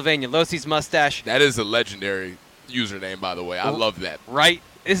Pennsylvania. Losi's Mustache. That is a legendary username, by the way. I love that. Right?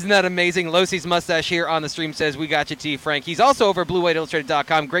 Isn't that amazing? Losie's mustache here on the stream says, we got you, T. Frank. He's also over at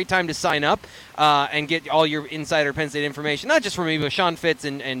BlueWhiteIllustrated.com. Great time to sign up and get all your insider Penn State information, not just from me, but Sean Fitz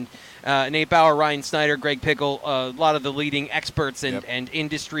and Nate Bauer, Ryan Snyder, Greg Pickle, a lot of the leading experts and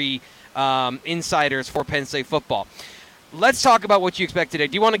industry insiders for Penn State football. Let's talk about what you expect today.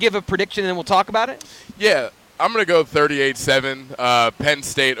 Do you want to give a prediction and then we'll talk about it? Yeah. I'm going to go 38-7, Penn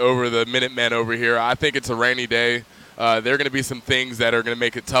State over the Minutemen over here. I think it's a rainy day. There are going to be some things that are going to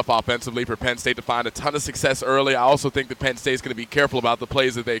make it tough offensively for Penn State to find a ton of success early. I also think that Penn State is going to be careful about the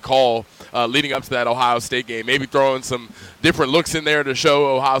plays that they call leading up to that Ohio State game. Maybe throwing some different looks in there to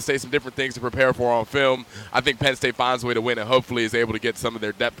show Ohio State some different things to prepare for on film. I think Penn State finds a way to win and hopefully is able to get some of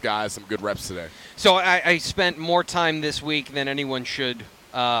their depth guys some good reps today. So I spent more time this week than anyone should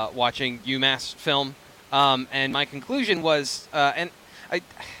watching UMass film. And my conclusion was,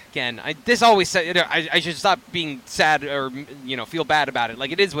 this always said, I should stop being sad or feel bad about it.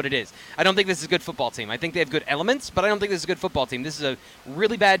 Like, it is what it is. I don't think this is a good football team. I think they have good elements, but I don't think this is a good football team. This is a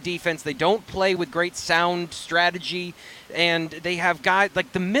really bad defense. They don't play with great sound strategy, and they have guys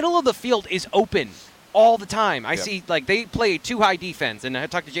like the middle of the field is open all the time. I see, like, they play a too-high defense, and I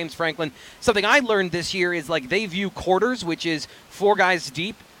talked to James Franklin. Something I learned this year is, like, they view quarters, which is 4 guys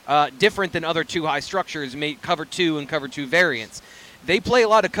deep, different than other too-high structures, cover 2 and cover 2 variants. They play a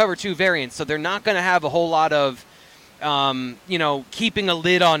lot of cover 2 variants, so they're not going to have a whole lot of, keeping a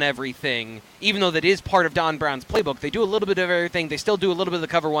lid on everything, even though that is part of Don Brown's playbook. They do a little bit of everything. They still do a little bit of the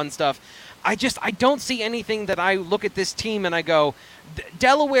cover 1 stuff. I don't see anything that I look at this team and I go,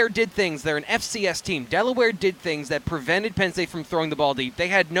 Delaware did things. They're an FCS team. Delaware did things that prevented Penn State from throwing the ball deep. They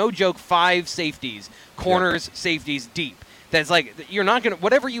had, no joke, 5 safeties, corners, safeties deep. That's like, you're not going to,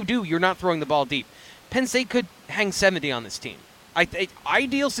 whatever you do, you're not throwing the ball deep. Penn State could hang 70 on this team.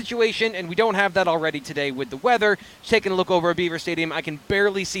 Ideal situation, and we don't have that already today with the weather. Taking a look over at Beaver Stadium, I can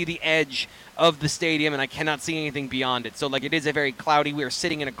barely see the edge of the stadium, and I cannot see anything beyond it. So, like, it is a very cloudy, we are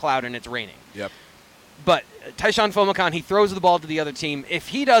sitting in a cloud, and it's raining. Yep. But Tyshawn Fomakan, he throws the ball to the other team. If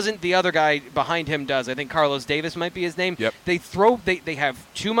he doesn't, the other guy behind him does. I think Carlos Davis might be his name. Yep. They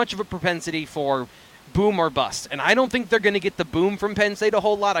have too much of a propensity for boom or bust. And I don't think they're going to get the boom from Penn State a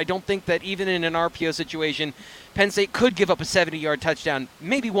whole lot. I don't think that even in an RPO situation, Penn State could give up a 70-yard touchdown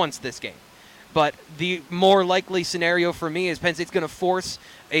maybe once this game. But the more likely scenario for me is Penn State's going to force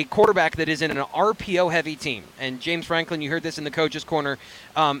a quarterback that is in an RPO-heavy team. And James Franklin, you heard this in the coach's corner,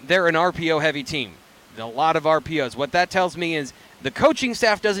 they're an RPO-heavy team. A lot of RPOs. What that tells me is the coaching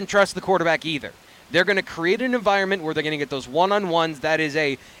staff doesn't trust the quarterback either. They're going to create an environment where they're going to get those one-on-ones. That is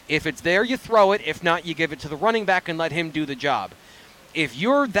if it's there, you throw it. If not, you give it to the running back and let him do the job. If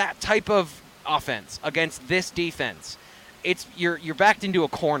you're that type of offense against this defense, you're backed into a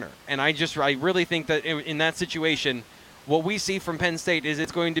corner. And I really think that in that situation, what we see from Penn State is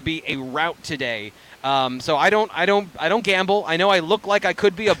it's going to be a rout today. So I don't gamble. I know I look like I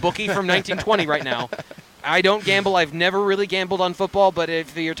could be a bookie from 1920 right now. I don't gamble. I've never really gambled on football. But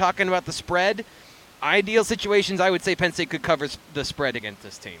if you're talking about the spread, ideal situations, I would say Penn State could cover the spread against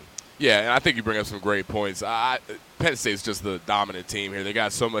this team. Yeah, and I think you bring up some great points. Penn State's just the dominant team here. They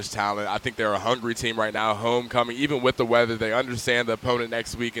got so much talent. I think they're a hungry team right now, homecoming. Even with the weather, they understand the opponent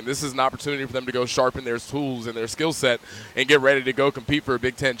next week, and this is an opportunity for them to go sharpen their tools and their skill set and get ready to go compete for a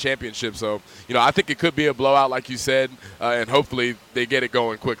Big Ten championship. So, I think it could be a blowout, like you said, and hopefully they get it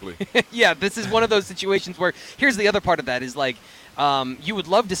going quickly. Yeah, this is one of those situations where here's the other part of that is like, you would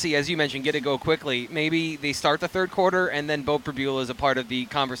love to see, as you mentioned, get it go quickly. Maybe they start the third quarter, and then Bo Prabula is a part of the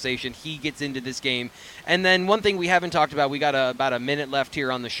conversation. He gets into this game. And then one thing we haven't talked about, we got about a minute left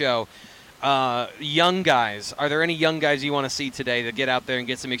here on the show. Young guys. Are there any young guys you want to see today that get out there and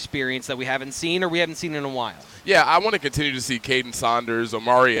get some experience that we haven't seen or we haven't seen in a while? Yeah, I want to continue to see Caden Saunders,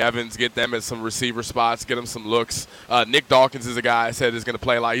 Omari Evans, get them in some receiver spots, get them some looks. Nick Dawkins is a guy I said is going to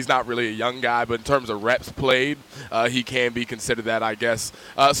play a lot. He's not really a young guy, but in terms of reps played, he can be considered that, I guess.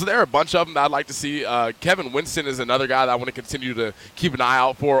 So there are a bunch of them that I'd like to see. Kevin Winston is another guy that I want to continue to keep an eye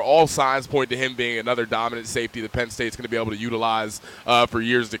out for. All signs point to him being another dominant safety that Penn State's going to be able to utilize for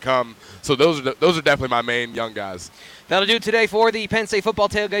years to come. So those are definitely my main young guys. That'll do it today for the Penn State Football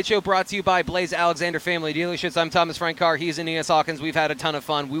Tailgate Show, brought to you by Blaze Alexander Family Dealerships. I'm Thomas Frank Carr. He's Aeneas Hawkins. We've had a ton of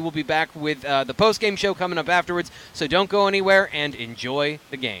fun. We will be back with the post-game show coming up afterwards, so don't go anywhere and enjoy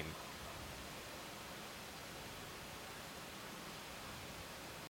the game.